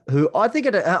 who I think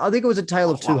it was a tale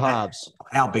of two halves.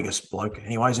 Our biggest bloke,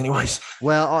 anyways.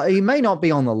 Well, he may not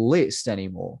be on the list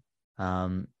anymore.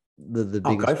 The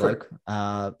biggest bloke.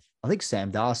 I think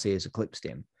Sam Darcy has eclipsed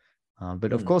him.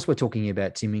 But of course, we're talking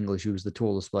about Tim English, who was the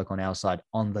tallest bloke on our side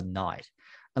on the night.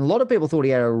 And a lot of people thought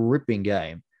he had a ripping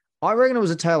game. I reckon it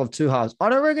was a tale of two halves. I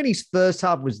don't reckon his first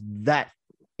half was that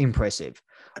impressive.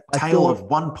 A tale of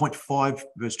 1.5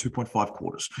 versus 2.5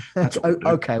 quarters. That's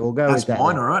okay, we'll go with that. That's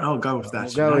mine, all right? I'll go with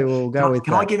that. We'll go with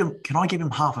that. Can I give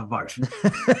him half a vote?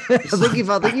 I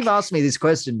think you've asked me this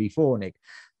question before, Nick.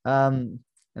 And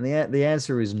the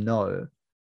answer is no.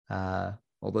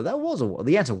 Although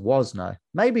the answer was no.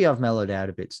 Maybe I've mellowed out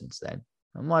a bit since then.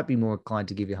 I might be more inclined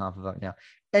to give you half a vote now.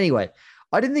 Anyway,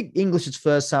 I didn't think English's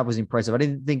first half was impressive. I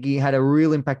didn't think he had a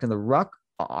real impact on the ruck.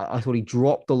 I thought he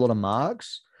dropped a lot of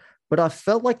marks, but I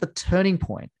felt like the turning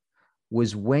point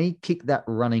was when he kicked that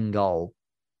running goal.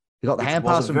 He got the hand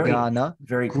pass from Gardner.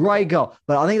 Very great goal.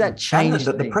 But I think that changed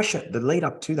the pressure, the lead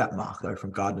up to that mark, though,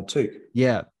 from Gardner too.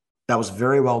 Yeah. That was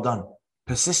very well done.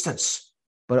 Persistence.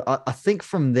 But I think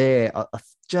from there, I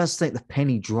just think the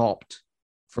penny dropped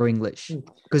for English,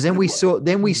 because then we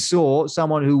saw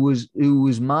someone who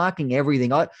was marking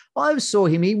everything. I saw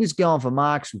him; he was going for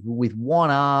marks with one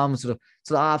arm, sort of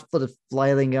half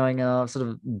flailing, going sort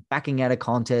of backing out of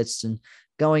contests and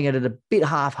going at it a bit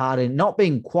half-hearted, not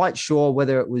being quite sure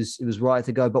whether it was right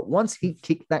to go. But once he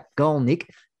kicked that goal,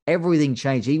 Nick, everything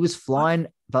changed. He was flying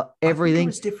for everything,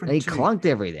 and he clunked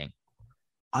everything.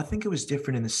 I think it was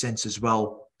different in the sense as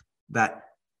well that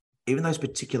even those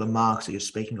particular marks that you're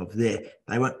speaking of there,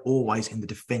 they weren't always in the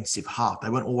defensive half. They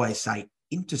weren't always, say,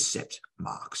 intercept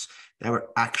marks. They were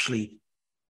actually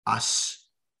us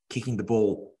kicking the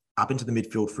ball up into the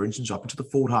midfield, for instance, up into the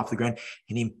forward half of the ground,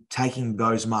 and him taking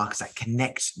those marks that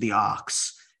connect the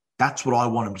arcs. That's what I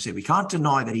want him to see. We can't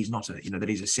deny that he's not that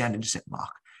he's a sound intercept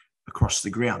mark across the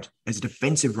ground as a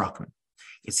defensive ruckman.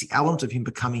 It's the element of him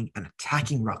becoming an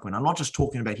attacking ruckman. I'm not just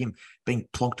talking about him being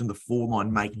plonked in the forward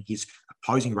line, making his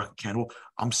opposing ruck accountable.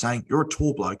 I'm saying you're a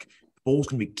tall bloke. The ball's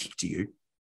going to be kicked to you.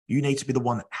 You need to be the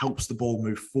one that helps the ball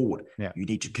move forward. Yeah. You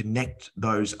need to connect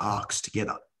those arcs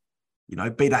together.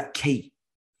 Be that key,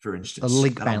 for instance. A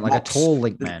link man, like a tall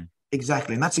link man.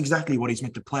 Exactly. And that's exactly what he's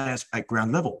meant to play as at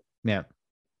ground level. Yeah.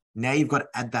 Now you've got to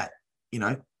add that,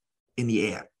 in the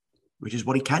air, which is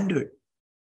what he can do.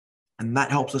 And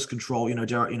that helps us control,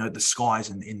 the skies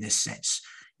in this sense,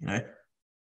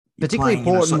 Particularly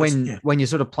important when you're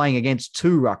sort of playing against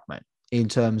two ruckmen in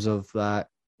terms of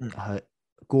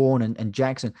Gawn and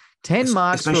Jackson. 10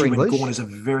 marks for English. When Gawn is a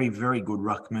very, very good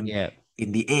ruckman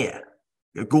in the air.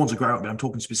 Gawn's a great ruckman, but I'm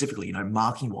talking specifically,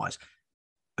 marking-wise,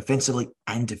 offensively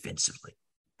and defensively.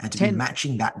 And to be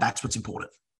matching that's what's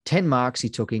important. 10 marks he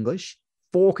took English,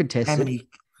 4 contested. How many?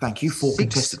 Thank you. 4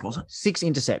 contested, wasn't it? 6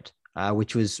 intercept,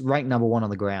 which was ranked number 1 on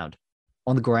the ground.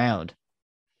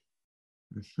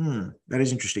 That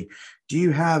is interesting. Do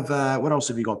you have what else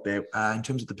have you got there in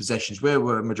terms of the possessions? Where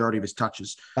were a majority of his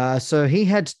touches? So he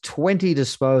had 20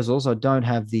 disposals. I don't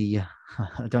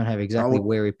have exactly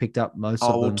where he picked up most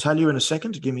of them. I will tell you in a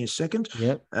second. Give me a second.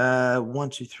 Yep. 1,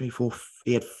 2, 3, 4.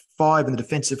 He had 5 in the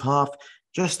defensive half,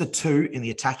 just the 2 in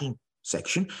the attacking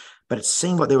section. But it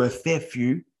seemed like there were a fair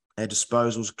few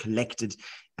disposals collected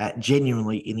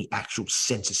genuinely in the actual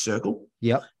centre circle.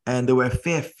 Yep. And there were a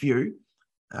fair few.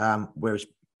 Where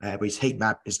his heat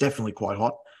map is definitely quite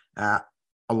hot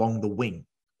along the wing.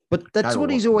 But that's what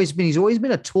he's always been. He's always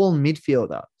been a tall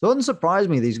midfielder. So it doesn't surprise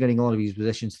me that he's getting a lot of his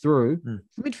possessions through the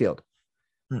midfield.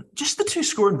 Just the 2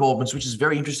 score involvements, which is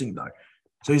very interesting, though.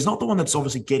 So he's not the one that's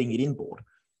obviously getting it inboard,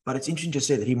 but it's interesting to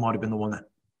say that he might have been the one that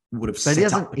would have set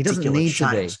up he doesn't need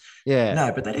chains. to be. Yeah.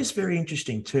 No, but that is very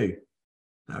interesting too.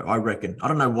 I reckon. I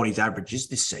don't know what his average is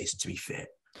this season, to be fair.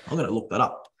 I'm going to look that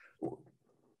up.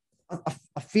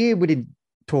 I fear we didn't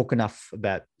talk enough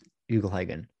about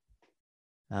Ugelhagen.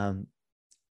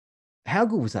 How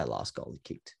good was that last goal he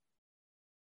kicked?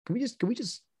 Can we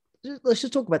just let's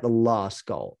just talk about the last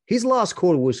goal. His last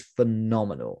quarter was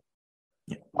phenomenal.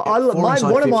 Yeah.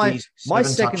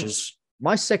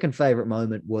 My second favorite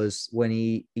moment was when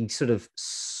he slipped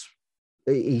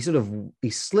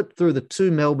through the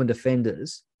 2 Melbourne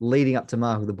defenders leading up to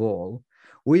mark the ball.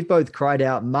 We both cried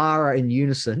out Mara in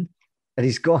unison. And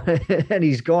he's gone out.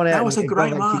 That was a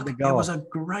great mark. That was a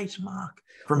great mark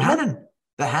from Hannon.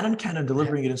 The Hannon cannon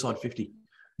delivering it inside 50.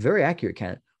 Very accurate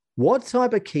cannon. What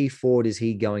type of key forward is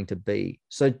he going to be?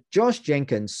 So Josh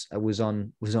Jenkins was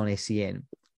on SEN,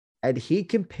 and he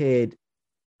compared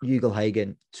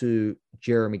Ugelhagen to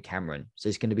Jeremy Cameron. So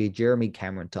he's going to be a Jeremy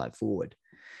Cameron type forward.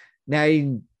 Now,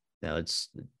 he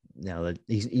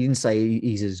didn't say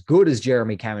he's as good as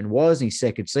Jeremy Cameron was in his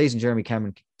second season. Jeremy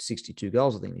Cameron kicked 62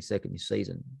 goals, I think, in his second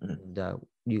season. And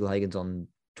Ugelhagen's on,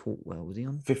 was he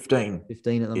on? 15.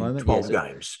 15 at the moment. 12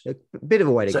 games. A bit of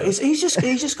a way to go. So he's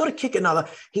just got to kick another.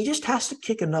 He just has to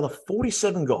kick another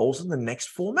 47 goals in the next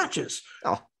 4 matches.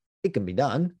 Oh, it can be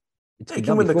done. He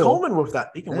can win the Coleman with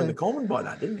that. He can win the Coleman by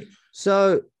that, didn't he?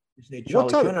 So, just need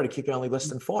Charlie Curnow to kick only less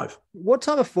than 5. What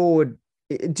type of forward?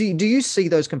 Do you see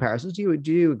those comparisons? Do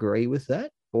you agree with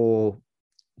that? Or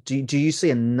do you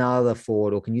see another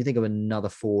forward, or can you think of another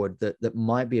forward that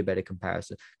might be a better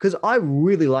comparison? Because I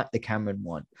really like the Cameron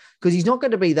one, because he's not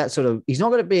going to be he's not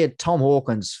going to be a Tom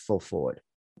Hawkins full forward.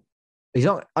 He's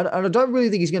not, and I don't really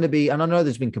think he's going to be, and I know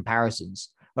there's been comparisons,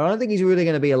 but I don't think he's really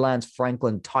going to be a Lance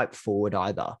Franklin type forward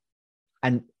either.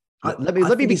 And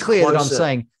let me be clear that I'm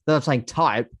saying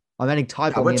type. I'm adding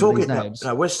type on the end of these names.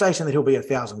 We're stating that he'll be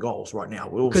 1,000 goals right now.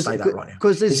 We'll say that right now.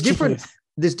 Because there's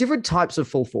different types of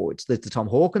full forwards. There's the Tom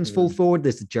Hawkins full forward.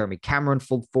 There's the Jeremy Cameron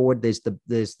full forward. There's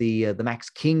the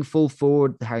Max King full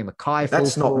forward. The Harry Mackay full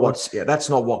forward. That's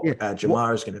not what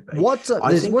Jamar is going to be. What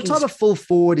type of full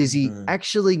forward is he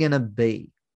actually going to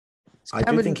be? I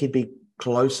do think he'd be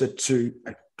closer to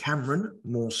a Cameron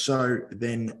more so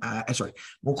than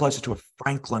more closer to a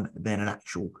Franklin than an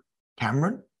actual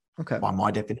Cameron. Okay. By my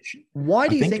definition. Why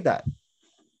do you think that?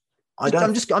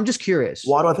 I'm just curious.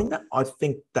 Why do I think that? I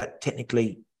think that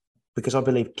technically, because I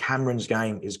believe Cameron's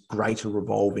game is greater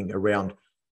revolving around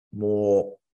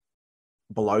more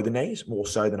below the knees, more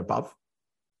so than above.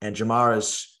 And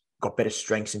Jamara's got better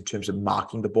strengths in terms of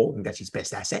marking the ball. I think that's his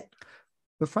best asset.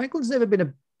 But Franklin's never been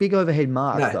a big overhead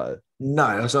mark, though.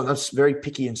 No, so that's very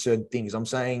picky in certain things. I'm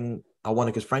saying I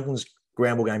wonder because Franklin's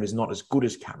ground ball game is not as good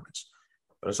as Cameron's.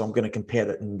 So I'm going to compare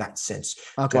that in that sense.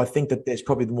 Okay. So I think that there's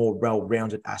probably the more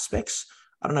well-rounded aspects.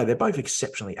 I don't know. They're both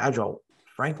exceptionally agile.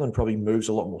 Franklin probably moves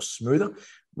a lot more smoother,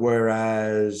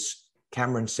 whereas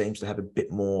Cameron seems to have a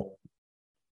bit more,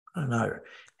 I don't know,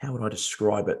 how would I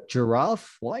describe it?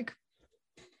 Giraffe-like?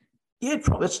 Yeah,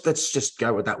 probably. Let's just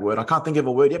go with that word. I can't think of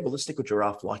a word yet, but let's stick with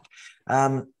giraffe-like.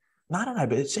 No, I don't know,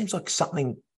 but it seems like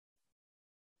something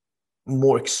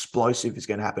more explosive is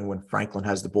going to happen when Franklin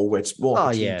has the ball, where it's more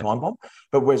like a ticking time bomb,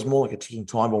 but where it's more like a ticking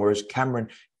time bomb, whereas Cameron,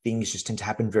 things just tend to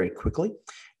happen very quickly.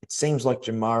 It seems like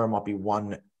Jamara might be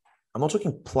one. I'm not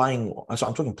talking playing. I'm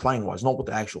talking playing wise, not what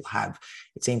they actually have.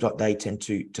 It seems like they tend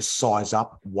to size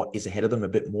up what is ahead of them a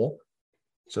bit more.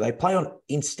 So they play on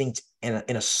instinct in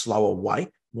a slower way,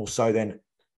 more so than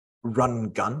run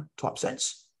and gun type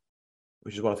sense,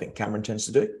 which is what I think Cameron tends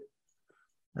to do.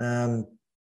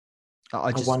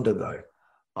 I wonder though.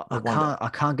 I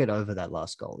can't get over that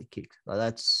last goal he kicked.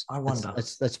 That's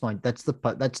fine. That's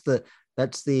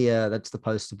the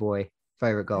poster boy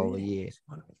favorite goal of the year.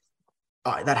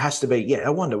 That has to be. I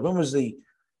wonder when was the.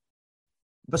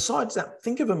 Besides that,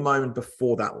 think of a moment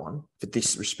before that one for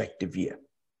this respective year.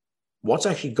 What's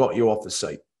actually got you off the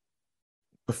seat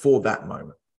before that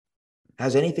moment?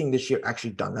 Has anything this year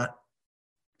actually done that?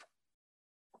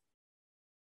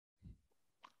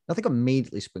 Nothing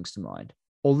immediately springs to mind.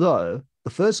 Although the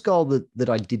first goal that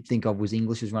I did think of was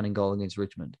English's running goal against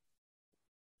Richmond.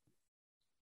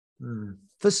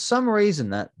 For some reason,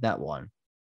 that one.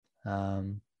 I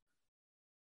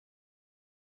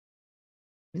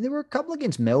mean, there were a couple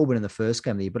against Melbourne in the first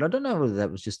game of the year, but I don't know whether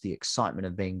that was just the excitement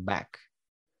of being back.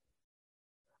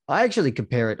 I actually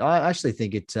compare it. I actually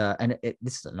think it's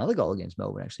this is another goal against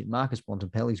Melbourne, actually. Marcus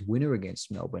Bontempelli's winner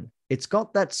against Melbourne. It's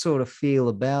got that sort of feel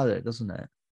about it, doesn't it?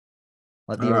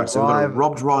 Like All right, so we've got a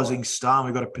robbed rising star, and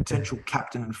we've got a potential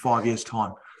captain in 5 years'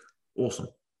 time. Awesome.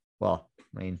 Well,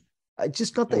 I mean, I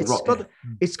just got that.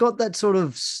 It's got that sort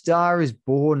of Star is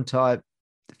Born type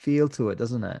feel to it,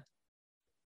 doesn't it?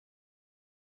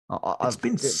 It's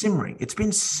been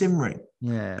simmering.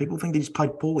 Yeah. People think that he's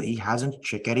played poorly. He hasn't.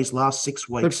 Check out his last 6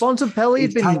 weeks. But Bontempelli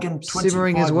had been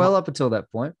simmering as well up until that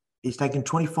point. He's taken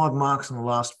 25 marks in the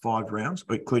last 5 rounds,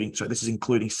 this is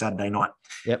including Saturday night.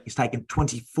 Yep. He's taken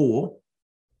 24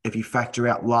 if you factor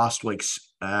out last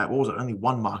week's, only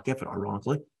 1 mark effort,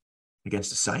 ironically,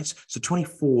 against the Saints. So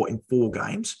 24 in 4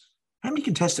 games. How many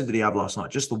contested did he have last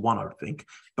night? Just the 1, I would think.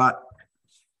 But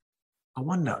I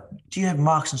wonder, do you have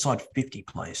marks inside 50,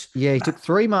 please? Yeah, he took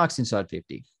 3 marks inside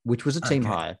 50, which was a team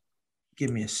high. Give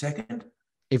me a second.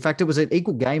 In fact, it was an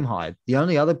equal game high. The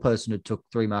only other person who took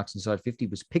 3 marks inside 50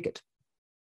 was Pickett.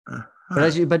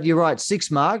 But you're right,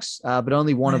 6 marks, but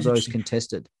only one of those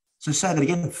contested. So say that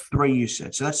again, 3 you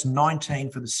said. So that's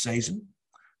 19 for the season,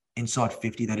 inside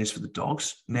 50, that is for the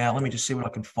Dogs. Now, let me just see what I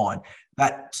can find.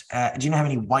 That do you know how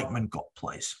many Waitman got,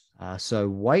 please? So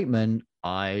Waitman,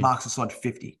 marks inside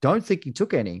 50. Don't think he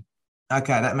took any.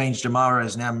 Okay, that means Jamara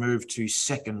has now moved to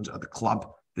second of the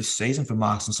club this season for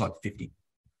marks inside 50.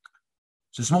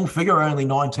 It's a small figure, only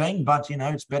 19, but,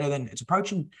 it's better than – it's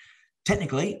approaching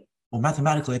technically or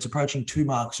mathematically, it's approaching 2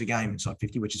 marks a game inside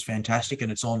 50, which is fantastic,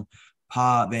 and it's on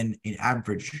par then in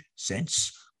average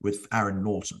sense with Aaron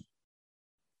Norton.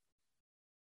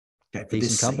 Okay, for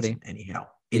decent this company. Season, anyhow.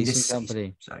 In decent this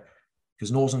company. Season. So,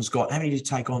 because Norton's got – how many did he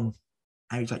take on –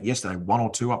 how did he take yesterday? 1 or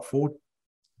 2 up forward?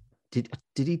 Did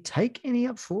he take any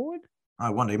up forward? I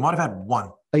wonder. He might have had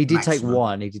 1. Oh, he did take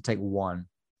 1. He did take 1.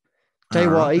 Tell you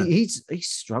what, he's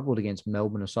struggled against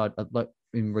Melbourne aside, like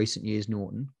in recent years,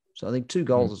 Norton. So I think 2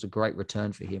 goals is a great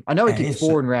return for him. I know he kicked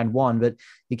 4 in round 1, but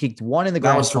he kicked 1 in the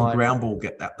grand final. That was from ground ball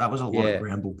get. That was a lot of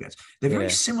ground ball gets. They're very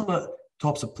similar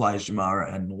types of players,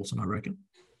 Jamara and Norton, I reckon.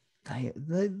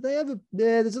 They have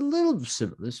there's a little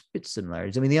similar, there's a bit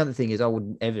similarities. I mean, the other thing is I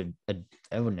wouldn't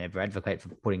ever advocate for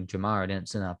putting Jamara down at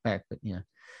centre back, but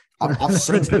I've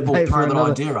seen people throw that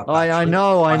idea up. I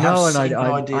know,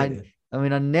 and I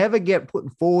mean, I never get putting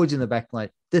forwards in the back line.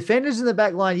 Defenders in the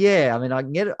back line, I mean, I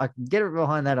can get it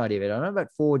behind that idea, but I don't know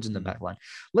about forwards in the back line.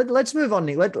 Let's move on.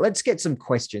 Let's get some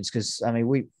questions because, I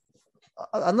mean,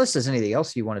 unless there's anything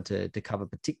else you wanted to cover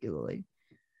particularly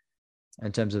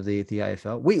in terms of the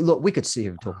AFL. We could sit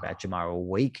here and talk about Jamara all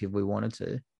week if we wanted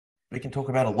to. We can talk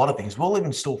about a lot of things. We'll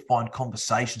even still find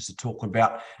conversations to talk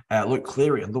about Luke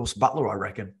Cleary and Lewis Butler, I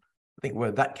reckon. I think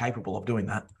we're that capable of doing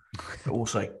that. But we'll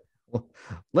see.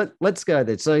 Well, let's go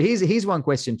there. So here's one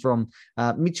question from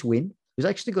Mitch Wynn, who's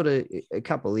actually got a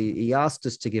couple. He asked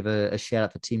us to give a shout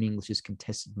out for Tim English's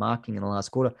contested marking in the last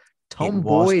quarter. Tom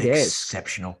Boyd,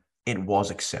 exceptional. It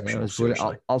was exceptional.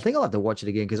 I think I'll have to watch it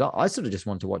again because I sort of just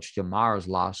want to watch Jamara's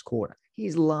last quarter.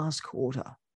 His last quarter.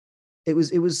 it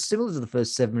was similar to the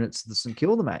first 7 minutes of the St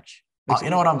Kilda match. You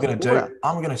know what I'm going to do?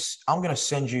 I'm going to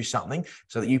send you something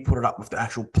so that you put it up with the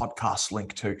actual podcast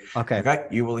link too. Okay.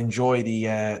 You will enjoy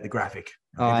the graphic.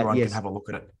 Everyone can have a look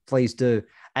at it. Please do.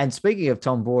 And speaking of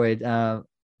Tom Boyd,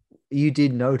 you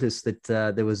did notice that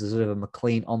there was a sort of a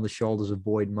McLean on the shoulders of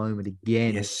Boyd moment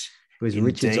again. Yes, it was indeed.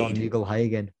 Richards on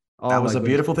Ugle-Hagan. Oh, that was a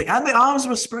beautiful thing, and the arms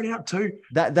were spread out too.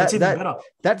 That's even better.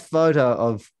 That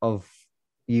photo of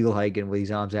Ugle-Hagan with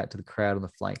his arms out to the crowd on the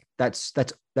flank.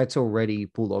 That's already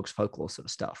Bulldogs folklore sort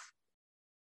of stuff.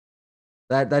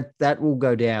 That will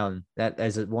go down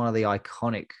as one of the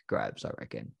iconic grabs, I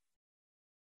reckon.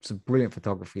 Some brilliant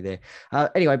photography there.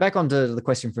 Anyway, back onto the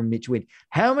question from Mitch Witt.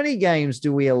 How many games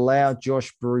do we allow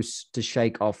Josh Bruce to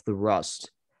shake off the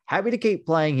rust? Happy to keep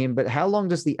playing him, but how long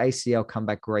does the ACL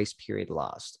comeback grace period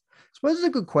last? I suppose it's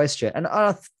a good question. And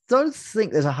I don't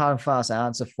think there's a hard and fast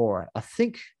answer for it. I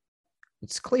think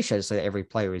it's cliche to say that every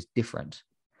player is different.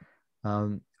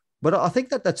 But I think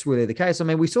that's really the case. I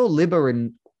mean, we saw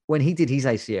Libba when he did his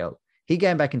ACL. He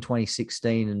came back in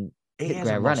 2016 and he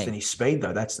hasn't lost any speed,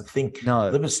 though. That's the thing.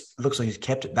 No. Libba looks like he's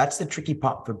kept it. That's the tricky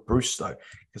part for Bruce, though,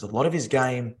 because a lot of his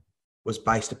game was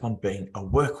based upon being a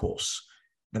workhorse.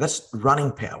 Now, that's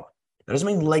running power. That doesn't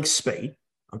mean leg speed.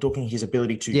 I'm talking his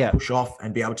ability to push off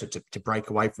and be able to break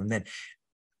away from then.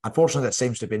 Unfortunately, that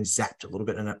seems to have been zapped a little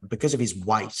bit. And because of his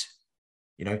weight,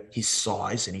 his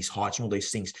size and his height and all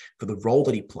these things, for the role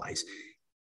that he plays,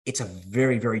 it's a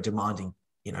very, very demanding,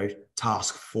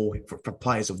 task for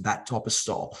players of that type of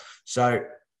style. So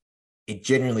it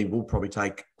generally will probably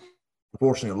take,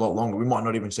 unfortunately, a lot longer. We might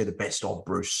not even see the best of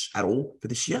Bruce at all for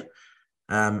this year.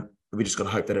 We just got to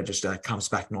hope that it just comes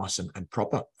back nice and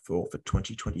proper for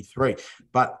 2023.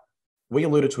 But we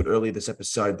alluded to it earlier this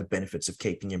episode, the benefits of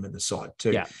keeping him in the side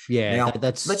too. Yeah. Now,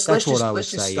 that's what I would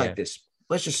say.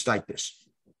 Let's just state this.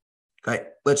 Okay,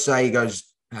 let's say he has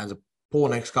a poor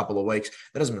next couple of weeks.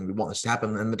 That doesn't mean we want this to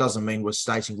happen, and it doesn't mean we're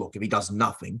stating, look, if he does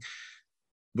nothing,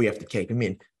 we have to keep him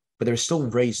in. But there are still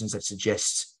reasons that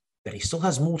suggest that he still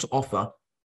has more to offer,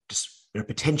 just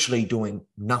potentially doing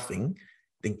nothing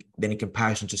than in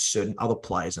comparison to certain other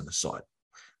players in the side.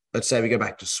 Let's say we go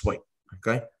back to Sweet,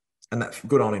 okay? And that's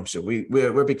good on him. So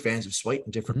we're big fans of Sweet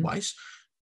in different ways.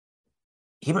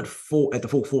 Him at the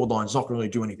full forward line is not going to really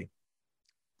do anything.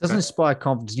 Doesn't inspire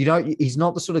confidence. He's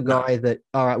not the sort of guy that,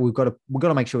 all right, we've got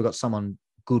to make sure we've got someone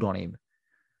good on him.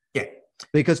 Yeah.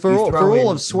 Because for all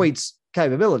of Sweet's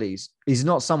capabilities, he's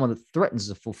not someone that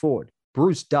threatens a full forward.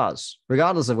 Bruce does,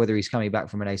 regardless of whether he's coming back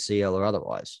from an ACL or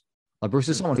otherwise. Like Bruce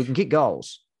is someone who can kick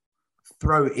goals.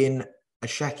 Throw in a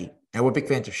Shaki. Now, we're big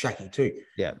fans of Shaki too.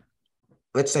 Yeah.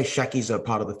 Let's say Shaki's a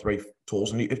part of the three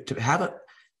tools. And to have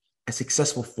a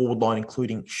successful forward line,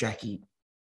 including Shaki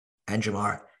and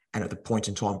Jamara, and at the point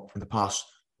in time in the past,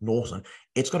 Norton,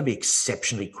 it's got to be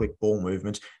exceptionally quick ball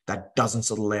movement that doesn't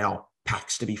allow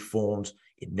packs to be formed.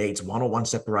 It needs one-on-one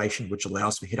separation, which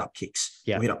allows for hit-up kicks,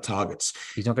 or hit-up targets.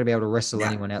 He's not going to be able to wrestle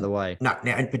anyone out of the way. No,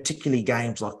 now, in particularly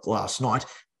games like last night,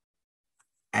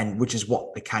 and which is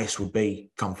what the case would be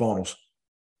come finals,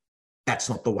 that's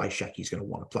not the way Shaki's going to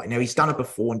want to play. Now, he's done it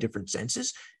before in different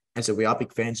senses, and so we are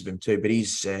big fans of him too, but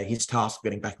his task of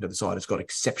getting back into the side has got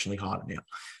exceptionally harder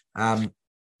now.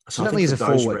 So I think for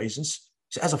those reasons,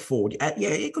 so as a forward,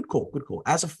 good call.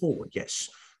 As a forward, yes.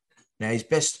 Now,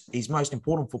 his most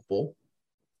important football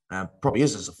probably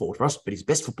is as a forward for us, but his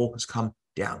best football has come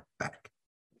down back.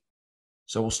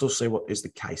 So we'll still see what is the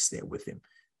case there with him.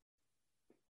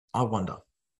 I wonder.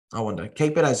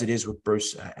 Keep it as it is with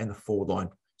Bruce and the forward line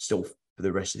still for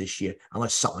the rest of this year,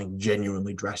 unless something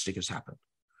genuinely drastic has happened.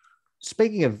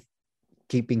 Speaking of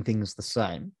keeping things the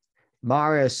same,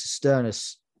 Mario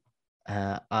Sternus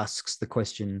asks the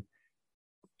question,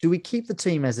 do we keep the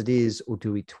team as it is or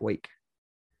do we tweak?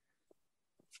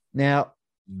 Now,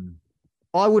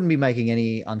 I wouldn't be making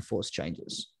any unforced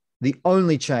changes. The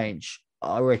only change,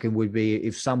 I reckon, would be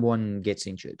if someone gets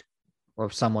injured or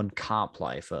if someone can't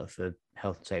play for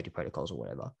health and safety protocols or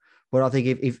whatever. But I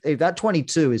think if that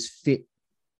 22 is fit,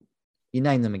 you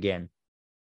name them again.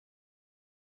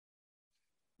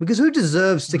 Because who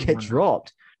deserves to get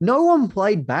dropped? No one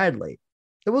played badly.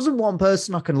 There wasn't one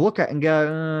person I can look at and go,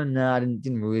 oh, no, I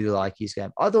didn't really like his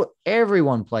game. I thought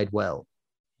everyone played well.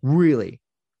 Really.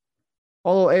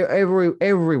 Oh,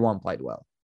 everyone played well.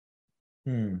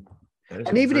 And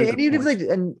even if they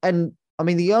and I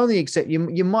mean the only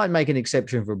you might make an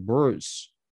exception for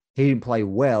Bruce. He didn't play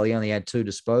well. He only had 2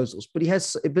 disposals,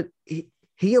 but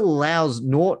he allows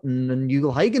Norton and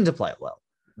Ugle-Hagan to play well.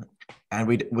 And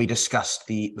we discussed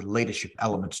the leadership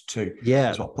element too. Yeah.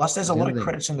 As well. Plus, there's a lot of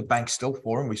credits in the bank still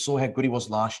for him. We saw how good he was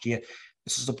last year.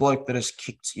 This is a bloke that has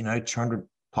kicked, 200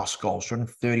 plus goals,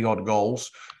 230 odd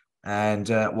goals, and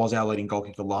was our leading goal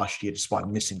kicker last year, despite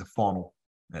missing the final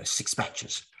 6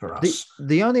 matches for us.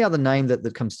 The only other name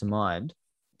that comes to mind,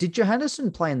 did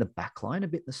Johannesson play in the back line a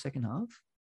bit in the second half?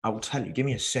 I will tell you. Give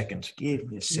me a second. Yeah,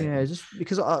 just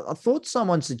because I thought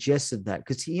someone suggested that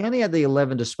because he only had the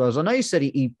 11 disposals. I know you said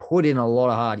he put in a lot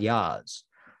of hard yards,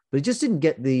 but he just didn't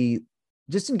get the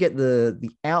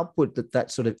output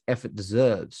that sort of effort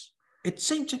deserves. It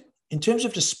seemed to, in terms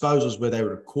of disposals where they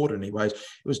were recorded anyways,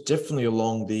 it was definitely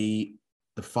along the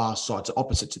far side, so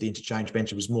opposite to the interchange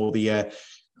bench. It was more the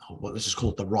let's just call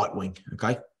it the right wing.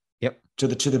 Okay. Yep. To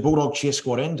the Bulldog cheer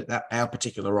squad end, our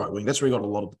particular right wing. That's where he got a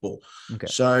lot of the ball. Okay.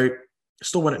 So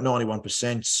still went at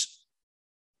 91%.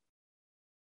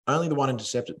 Only the one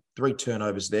intercepted, 3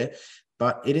 turnovers there.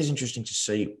 But it is interesting to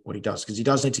see what he does because he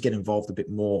does need to get involved a bit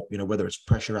more, whether it's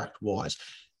pressure act wise.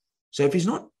 So if he's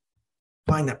not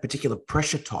playing that particular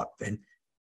pressure type, then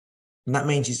and that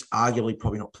means he's arguably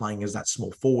probably not playing as that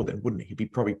small forward then, wouldn't he? He'd be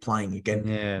probably playing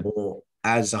again more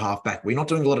as a halfback. We're not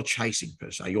doing a lot of chasing per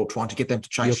se. You're trying to get them to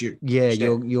chase you. Yeah,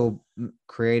 you're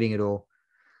creating it all.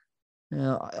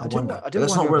 Yeah, I wonder.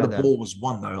 That's not where the ball was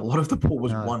won, though. A lot of the ball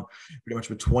was won pretty much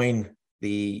between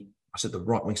the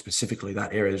right wing specifically,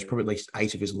 that area. There's probably at least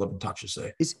 8 of his 11 touches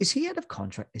there. Is he out of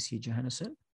contract this year,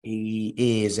 Johannesson? He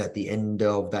is at the end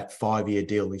of that 5-year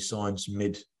deal. He signs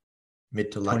mid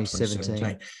to late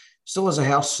 2017. Still has a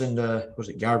house in was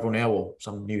it Garraville now, or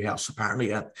some new house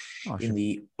apparently in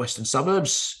the western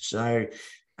suburbs. So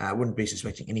I wouldn't be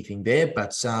suspecting anything there.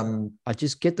 But I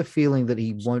just get the feeling that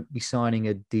he won't be signing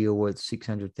a deal worth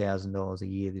 $600,000 a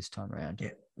year this time around. Yeah,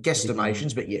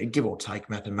 guesstimations, but yeah, give or take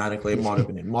mathematically, it might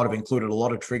have included a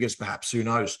lot of triggers, perhaps. Who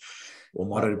knows? Or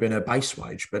might have been a base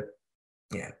wage. But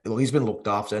yeah, he's been looked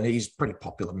after, and he's a pretty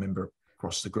popular member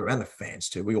across the group and the fans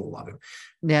too. We all love him.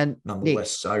 Now, nonetheless, Nick,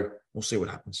 so we'll see what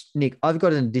happens. Nick, I've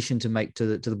got an addition to make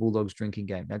to the Bulldogs drinking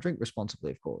game. Now, drink responsibly,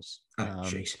 of course.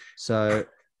 Jeez. So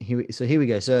here we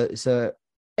go. So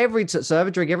have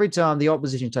a drink every time the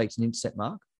opposition takes an intercept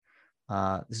mark.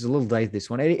 This is a little dated,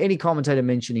 this one. Any commentator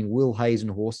mentioning Will Hayes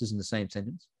and horses in the same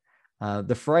sentence.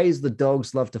 The phrase "the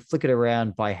Dogs love to flick it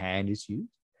around by hand" is used.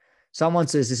 Someone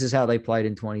says this is how they played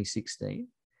in 2016.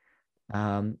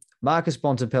 Marcus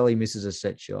Bontempelli misses a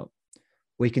set shot.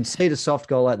 We concede a soft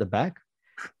goal at the back,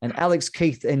 and Alex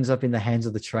Keith ends up in the hands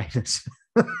of the trainers.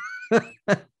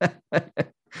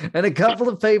 And a couple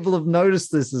of people have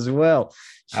noticed this as well.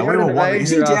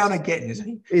 Is he down again, isn't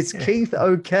he? Is Keith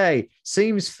okay?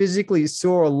 Seems physically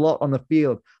sore a lot on the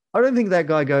field. I don't think that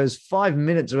guy goes 5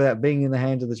 minutes without being in the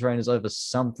hands of the trainers over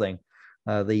something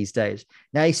these days.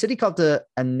 Now, he said he copped a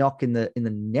knock in the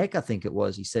neck, I think it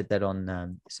was. He said that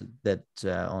on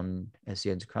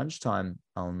SEN's Crunch Time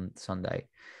on Sunday,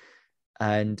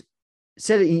 and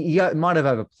said he might have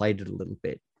overplayed it a little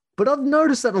bit. But I've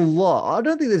noticed that a lot. I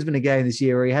don't think there's been a game this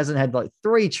year where he hasn't had like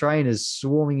 3 trainers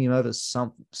swarming him over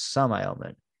some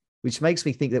ailment, which makes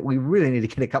me think that we really need to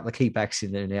get a couple of key backs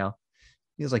in there now.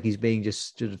 Feels like he's being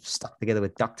just sort of stuck together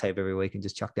with duct tape every week and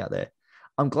just chucked out there.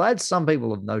 I'm glad some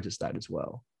people have noticed that as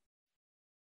well.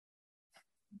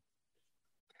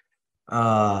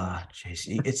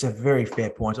 Jeez, it's a very fair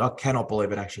point. I cannot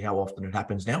believe it actually how often it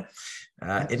happens now.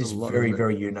 It is very,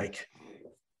 very unique.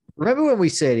 Remember when we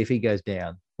said if he goes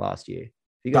down last year? If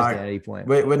he goes down at any point.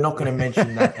 We're not going to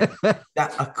mention that.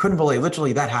 That I couldn't believe.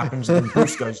 Literally, that happens, and then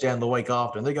Bruce goes down the week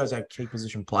after, and there goes our key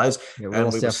position players, and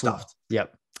we were stuffed.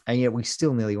 Yep. And yet we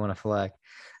still nearly won a flag.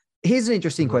 Here's an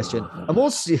interesting question. A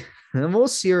more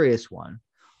serious one.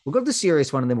 We'll go to the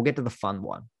serious one, and then we'll get to the fun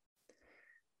one.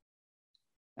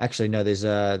 Actually, no,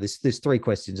 there's 3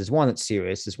 questions. There's one that's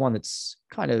serious. There's one that's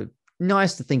kind of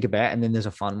nice to think about, and then there's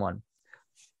a fun one.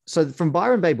 So from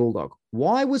Byron Bay Bulldog,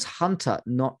 why was Hunter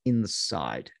not in the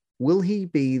side? Will he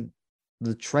be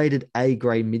the traded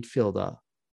A-grade midfielder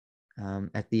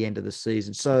at the end of the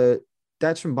season? So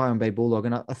that's from Byron Bay Bulldog.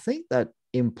 And I think that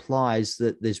implies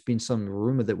that there's been some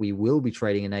rumor that we will be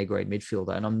trading an A-grade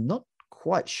midfielder. And I'm not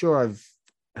quite sure I've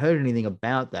heard anything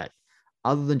about that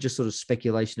other than just sort of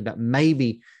speculation about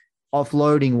maybe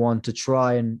offloading one to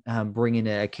try and bring in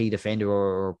a key defender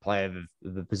or a player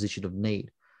of a position of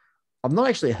need. I've not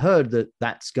actually heard that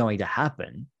that's going to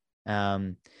happen.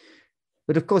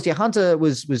 But of course, Hunter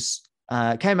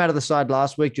came out of the side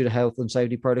last week due to health and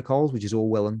safety protocols, which is all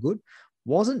well and good.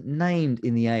 Wasn't named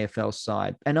in the AFL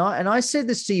side. And I said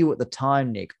this to you at the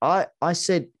time, Nick. I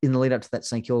said in the lead up to that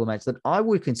St Kilda match that I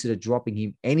would consider dropping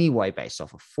him anyway based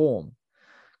off of form,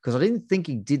 because I didn't think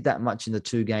he did that much in the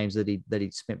 2 games that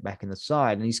he'd spent back in the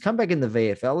side. And he's come back in the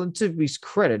VFL, and to his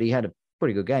credit, he had a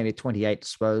pretty good game. He had 28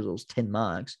 disposals, 10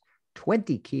 marks,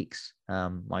 20 kicks.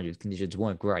 Mind you, the conditions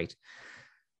weren't great.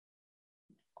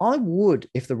 I would,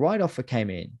 if the right offer came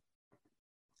in,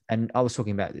 and I was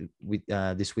talking about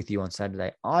this with you on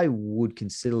Saturday, I would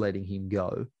consider letting him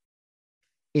go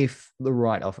if the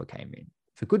right offer came in.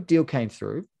 If a good deal came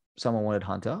through, someone wanted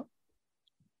Hunter,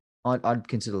 I'd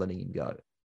consider letting him go.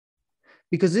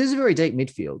 Because this is a very deep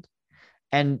midfield.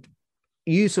 And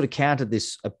you sort of countered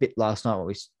this a bit last night when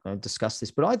we discussed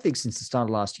this, but I think since the start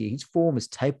of last year, his form has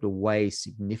tapered away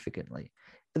significantly.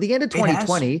 At the end of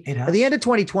 2020, at the end of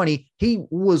 2020, he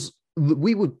was,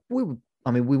 we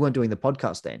weren't doing the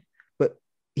podcast then, but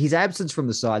his absence from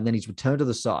the side and then his return to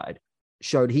the side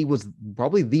showed he was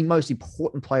probably the most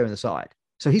important player in the side.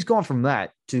 So he's gone from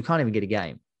that to can't even get a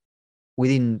game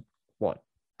within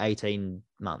 18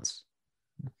 months.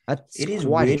 It is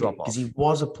weird because he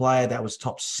was a player that was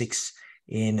top 6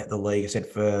 in the league, I said,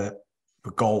 for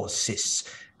goal assists.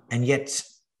 And yet,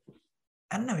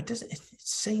 I don't know, it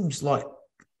seems like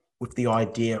with the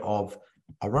idea of,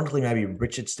 ironically, maybe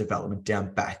Richard's development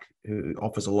down back, who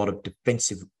offers a lot of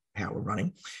defensive power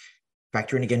running,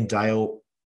 factor in again Dale,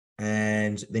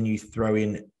 and then you throw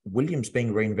in Williams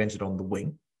being reinvented on the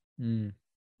wing.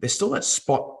 There's still that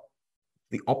spot,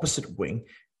 the opposite wing,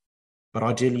 but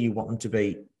ideally you want them to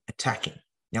be attacking.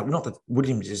 Now, not that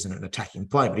Williams isn't an attacking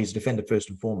player, but he's a defender first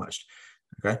and foremost.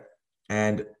 Okay.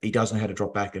 And he does know how to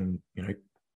drop back and,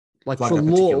 like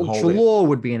Treloar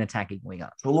would be an attacking winger.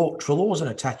 Treloar's an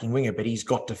attacking winger, but he's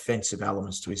got defensive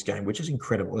elements to his game, which is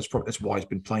incredible. That's why he's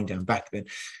been playing down back then,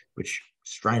 which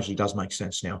strangely does make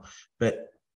sense now. But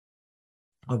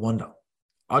I wonder.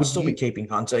 I'd still be keeping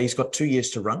Hunter. He's got 2 years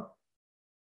to run.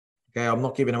 Okay, I'm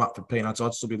not giving him up for peanuts.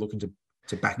 I'd still be looking to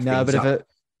back things up.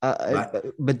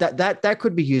 But that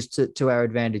could be used to our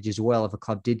advantage as well if a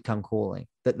club did come calling,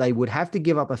 that they would have to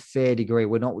give up a fair degree.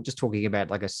 We're not just talking about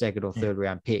like a second or third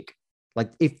round pick.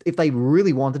 Like if they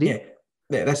really wanted him.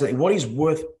 Yeah, that's the thing. What he's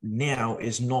worth now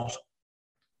is not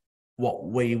what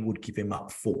we would give him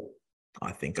up for,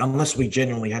 I think, unless we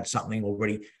genuinely had something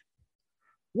already.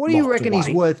 What do you reckon he's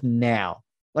worth now?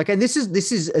 Like, and this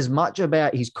is as much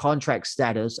about his contract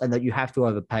status and that you have to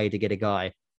overpay to get a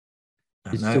guy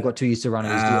who's still got 2 years to run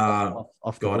his deal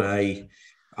off the book.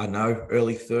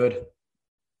 Early third,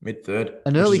 mid third.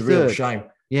 An early third. Real shame.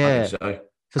 Yeah. So.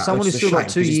 For someone who's still got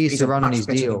 2 years to run on his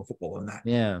deal. Football than that.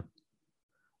 Yeah.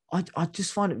 I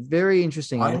just find it very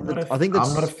interesting. I'm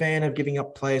not a fan of giving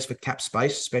up players for cap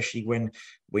space, especially when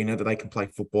we know that they can play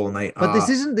football and they But this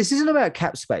isn't about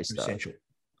cap space, though. Essential.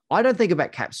 I don't think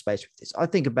about cap space with this. I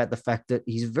think about the fact that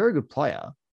he's a very good player,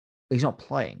 but he's not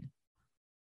playing.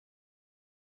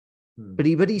 But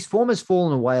his form has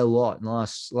fallen away a lot in the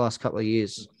last couple of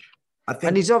years.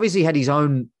 And he's obviously had his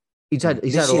own. This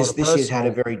year's had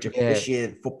a very different. This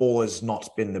year, football has not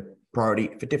been the priority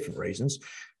for different reasons.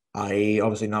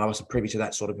 Obviously none of us are privy to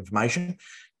that sort of information.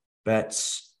 But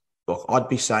look, I'd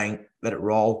be saying let it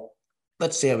roll.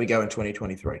 Let's see how we go in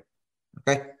 2023.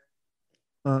 Okay.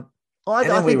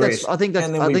 I think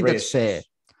that's fair.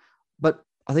 But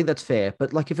I think that's fair.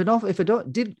 But like if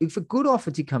a good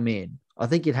offer to come in, I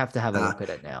think you'd have to have a look at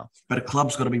it now. But a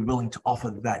club's got to be willing to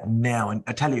offer that now. And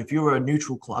I tell you, if you were a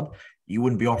neutral club, you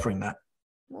wouldn't be offering that.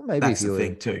 Well, maybe that's the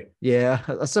thing too. Yeah,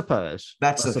 I suppose.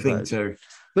 That's the thing too.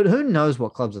 But who knows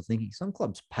what clubs are thinking? Some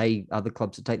clubs pay other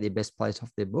clubs to take their best players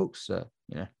off their books. So,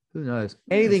 who knows?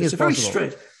 Anything is possible.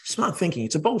 Very smart thinking.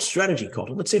 It's a bold strategy,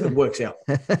 Cotton. Let's see if it works out.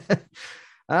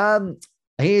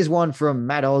 Here's one from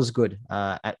Matt Osgood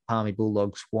at Palmy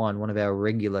Bulldogs 1 of our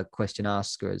regular question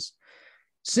askers.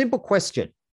 Simple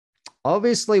question.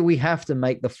 Obviously, we have to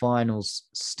make the finals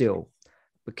still,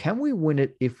 but can we win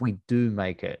it if we do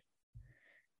make it?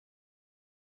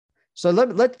 So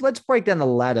let's break down the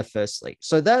ladder firstly.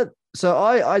 So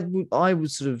I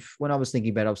was sort of, when I was thinking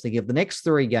about it, I was thinking of the next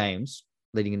 3 games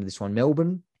leading into this one: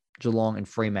 Melbourne, Geelong, and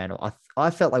Fremantle.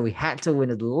 I felt like we had to win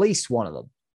at least one of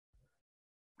them.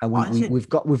 And we've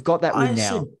got that win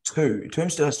now. I said 2.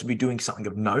 Terms to us to be doing something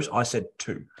of note. I said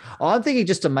 2. I'm thinking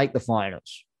just to make the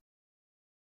finals.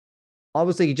 I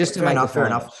was thinking just to make the finals. Fair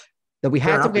enough. That we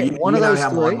had to get one of those 3.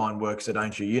 You know how my mind works,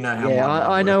 don't you? You know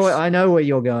how I know. I know where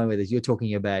you're going with this. You're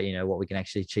talking about what we can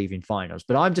actually achieve in finals.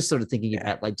 But I'm just sort of thinking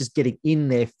about like just getting in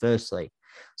there firstly.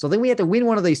 So I think we had to win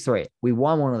one of these 3. We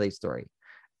won one of these 3,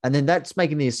 and then that's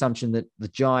making the assumption that the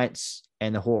Giants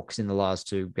and the Hawks in the last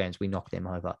 2 games we knocked them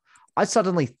over. I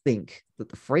suddenly think that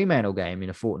the Fremantle game in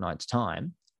a fortnight's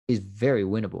time is very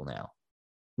winnable now.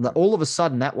 All of a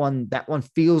sudden, that one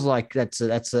feels like that's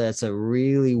a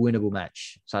really winnable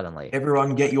match. Suddenly,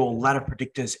 everyone, get your ladder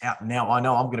predictors out now. I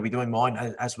know I'm going to be doing mine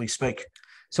as we speak.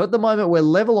 So at the moment, we're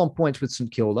level on points with St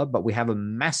Kilda, but we have a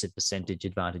massive percentage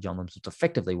advantage on them. So it's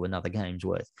effectively another game's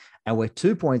worth. And we're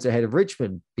 2 points ahead of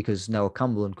Richmond because Noah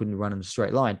Cumberland couldn't run in a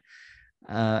straight line.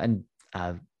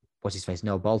 What's his face?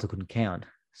 Noah Bolter couldn't count.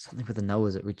 Something with the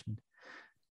Noahs at Richmond.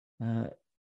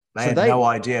 They had no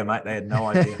idea, mate. They had no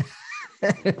idea.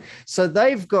 So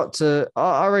they've got to,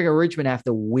 I reckon Richmond have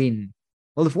to win.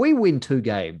 Well, if we win 2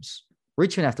 games,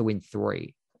 Richmond have to win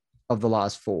 3 of the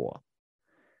last 4.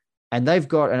 And they've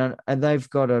got Brisbane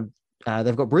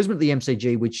at the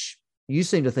MCG, which you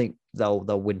seem to think they'll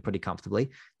win pretty comfortably.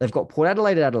 They've got Port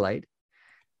Adelaide at Adelaide.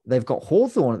 They've got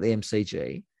Hawthorn at the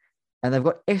MCG, and they've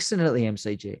got Essendon at the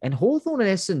MCG. And Hawthorn and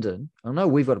Essendon, I know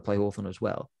we've got to play Hawthorn as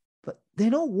well, but they're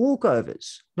not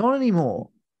walkovers, not anymore.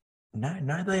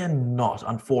 No, they are not,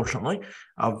 unfortunately.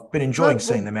 I've been enjoying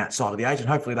seeing them outside of the age, and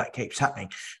hopefully that keeps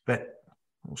happening. But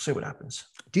we'll see what happens.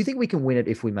 Do you think we can win it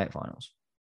if we make finals?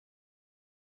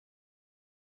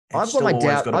 I've got my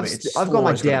doubt. I've got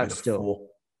my doubt still.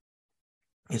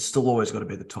 It's still always got to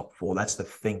be the top 4. That's the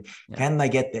thing. Yeah. Can they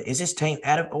get there? Is this team,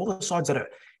 out of all the sides that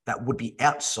would be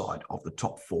outside of the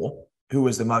top 4, who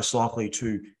is the most likely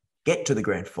to get to the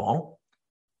grand final?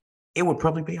 It would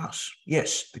probably be us.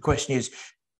 Yes. The question is,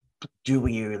 do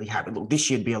we really have it? Look, this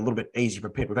year would be a little bit easier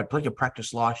prepared. We've had plenty of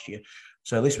practice last year,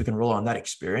 so at least we can rely on that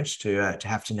experience to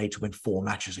need to win 4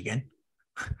 matches again.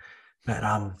 But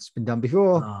it's been done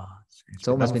before. It's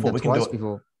almost been done twice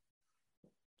before.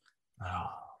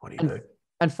 What do you do?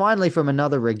 And finally, from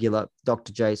another regular,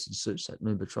 Dr. Jason Seuss at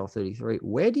Moon Patrol 33,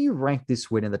 where do you rank this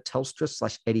win in the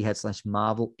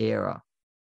Telstra/Etihad/Marvel era?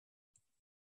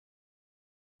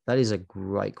 That is a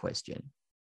great question.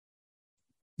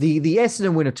 The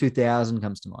Essendon win of 2000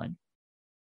 comes to mind.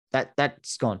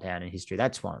 That's gone down in history.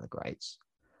 That's one of the greats.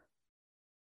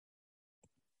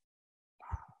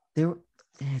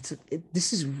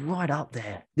 This is right up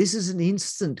there. This is an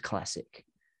instant classic,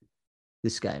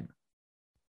 this game.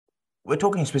 We're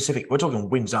talking specific. We're talking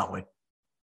wins, aren't we?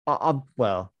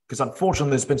 Well, because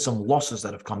unfortunately, there's been some losses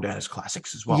that have come down as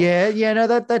classics as well. Yeah, no,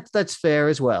 that's fair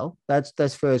as well.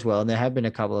 That's fair as well. And there have been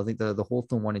a couple. I think the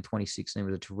Hawthorn one in 2016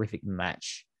 was a terrific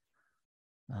match.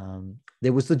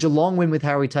 There was the Geelong win with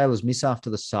Harry Taylor's miss after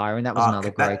the siren. That was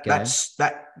another great game.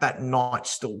 That night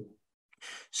still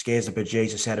scares the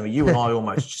bejesus out of me. You and I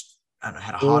almost just had a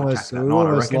heart attack that night. I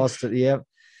reckon. Lost it. Yep.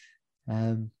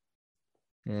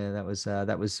 Yeah, that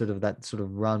was sort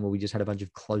of run where we just had a bunch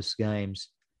of close games.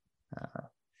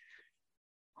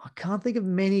 I can't think of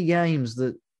many games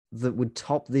that would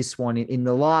top this one in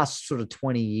the last sort of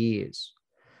 20 years.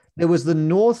 There was the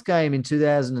North game in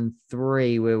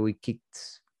 2003 where we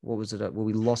kicked, what was it? Where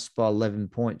we lost by 11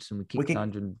 points and we kicked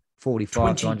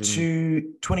 145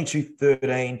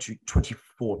 22-13 to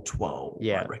 24-12.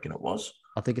 Yeah, I reckon it was.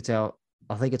 I think it's our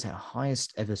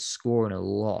highest ever score in a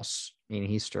loss in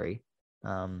history. We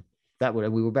were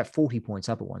about 40 points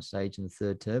up at one stage in the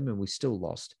third term, and we still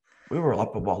lost. We were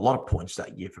up by a lot of points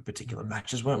that year for particular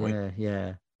matches, weren't we?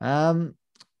 Yeah.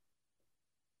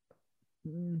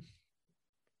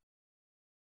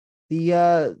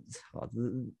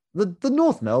 The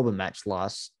North Melbourne match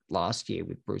last year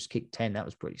with Bruce kicked 10, that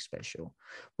was pretty special.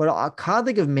 But I can't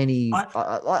think of many.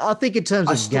 I think in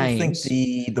terms of games, I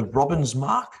think the Robbins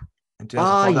mark.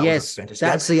 Yes,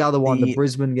 that's the other one, the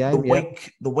Brisbane game.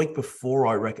 The week before,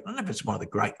 I reckon. I don't know if it's one of the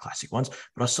great classic ones,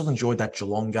 but I still enjoyed that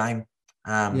Geelong game.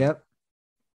 Where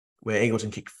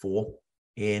Eagleton kicked 4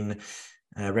 in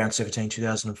round 17,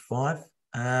 2005.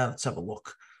 Let's have a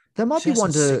look. There might be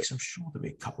one to. I'm sure there'll be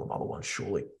a couple of other ones,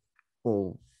 surely.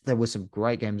 Well, there were some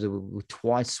great games.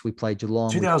 Twice we played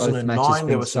Geelong. 2009,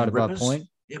 there was some rippers. Point.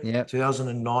 Yep.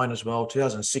 2009 as well.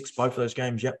 2006, both of those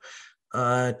games. Yep.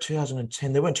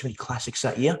 2010, there weren't too many classics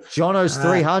that year. Jono's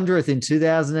 300th in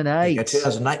 2008. Yeah,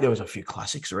 2008, there was a few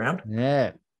classics around.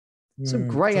 Yeah. Some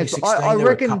great games. I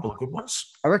reckon a couple of good ones.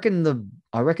 I reckon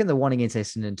the one against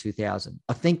Essendon in 2000.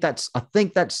 I think that's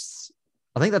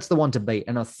the one to beat,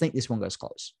 and I think this one goes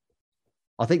close.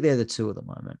 I think they're the two at the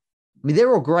moment. I mean,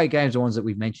 they're all great games, the ones that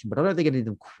we've mentioned, but I don't think any of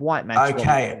them quite match.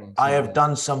 Okay, I have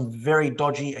done some very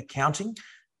dodgy accounting,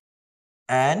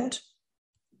 and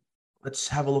let's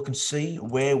have a look and see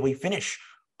where we finish.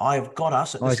 I've got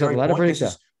us at this very point.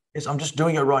 I'm just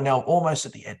doing it right now, almost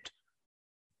at the end.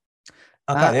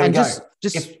 Okay, there we go.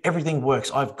 If everything works,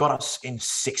 I've got us in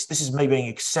 6th. This is me being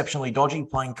exceptionally dodgy,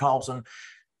 playing Carlton,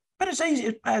 but it's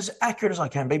easy, as accurate as I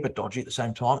can be, but dodgy at the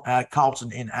same time.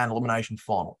 Carlton in an elimination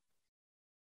final.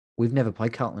 We've never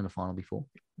played Carlton in a final before.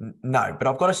 No, but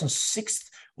I've got us in 6th,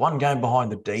 one game behind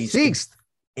the D's. 6th?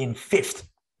 In 5th.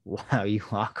 Wow, you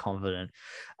are confident.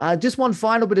 Just one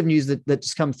final bit of news that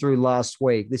just come through last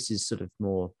week. This is sort of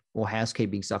more more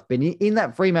housekeeping stuff. But in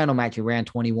that Fremantle match in round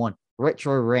 21,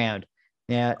 retro round.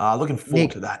 Now, looking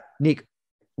forward to that. Nick,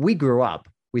 we grew up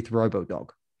with RoboDog.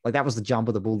 Like that was the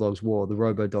jumper the Bulldogs wore, the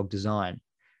RoboDog design.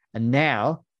 And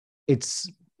now it's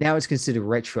considered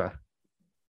retro.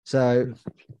 So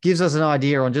gives us an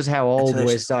idea on just how old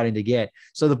we're starting to get.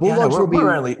 So the Bulldogs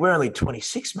we're only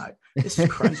 26, mate. This is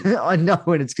crazy. I know,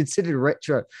 and it's considered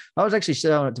retro. I was actually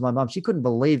showing it to my mum. She couldn't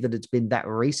believe that it's been that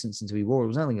recent since we wore it. It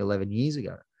was only 11 years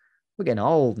ago. We're getting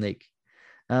old, Nick.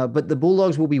 But the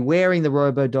Bulldogs will be wearing the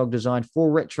RoboDog design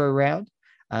for retro round.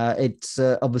 It's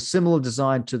of a similar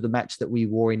design to the match that we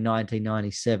wore in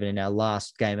 1997 in our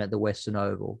last game at the Western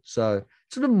Oval. So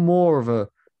sort of more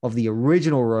of the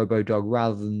original RoboDog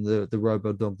rather than the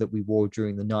RoboDog that we wore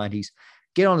during the 90s.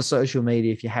 Get on the social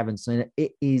media if you haven't seen it.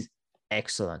 It is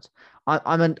excellent.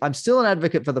 I'm still an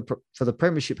advocate for the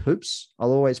Premiership hoops.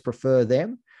 I'll always prefer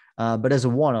them. But as a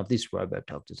one-off, this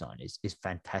RoboDog design is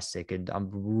fantastic, and I'm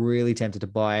really tempted to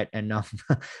buy it. And I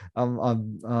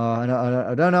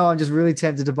don't know. I'm just really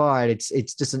tempted to buy it.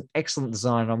 It's just an excellent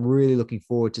design, and I'm really looking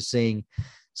forward to seeing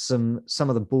some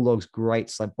of the Bulldogs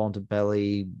greats like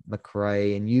Bontempelli,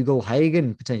 McRae, and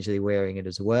Ugle-Hagan potentially wearing it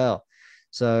as well.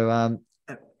 So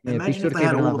imagine if they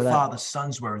had all the father's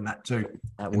sons wearing that too.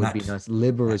 That would be nice.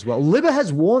 Libba as well. Libba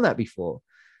has worn that before.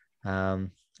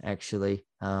 Actually.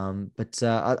 But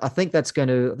I think that's going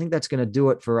to do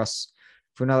it for us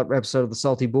for another episode of the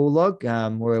Salty Bulldog.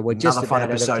 Where we're just another fun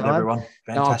episode, everyone.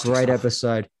 Fantastic great stuff.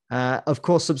 Episode. Of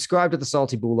course, subscribe to the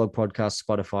Salty Bulldog podcast,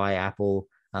 Spotify, Apple,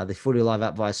 the Footy Live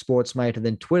app via Sportsmate, and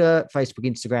then Twitter, Facebook,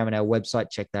 Instagram, and our website.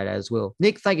 Check that out as well.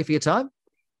 Nick, thank you for your time.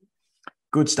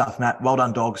 Good stuff, Matt. Well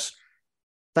done, dogs.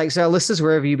 Thanks to our listeners,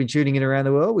 wherever you've been tuning in around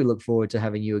the world. We look forward to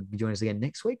having you join us again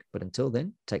next week. But until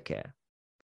then, take care.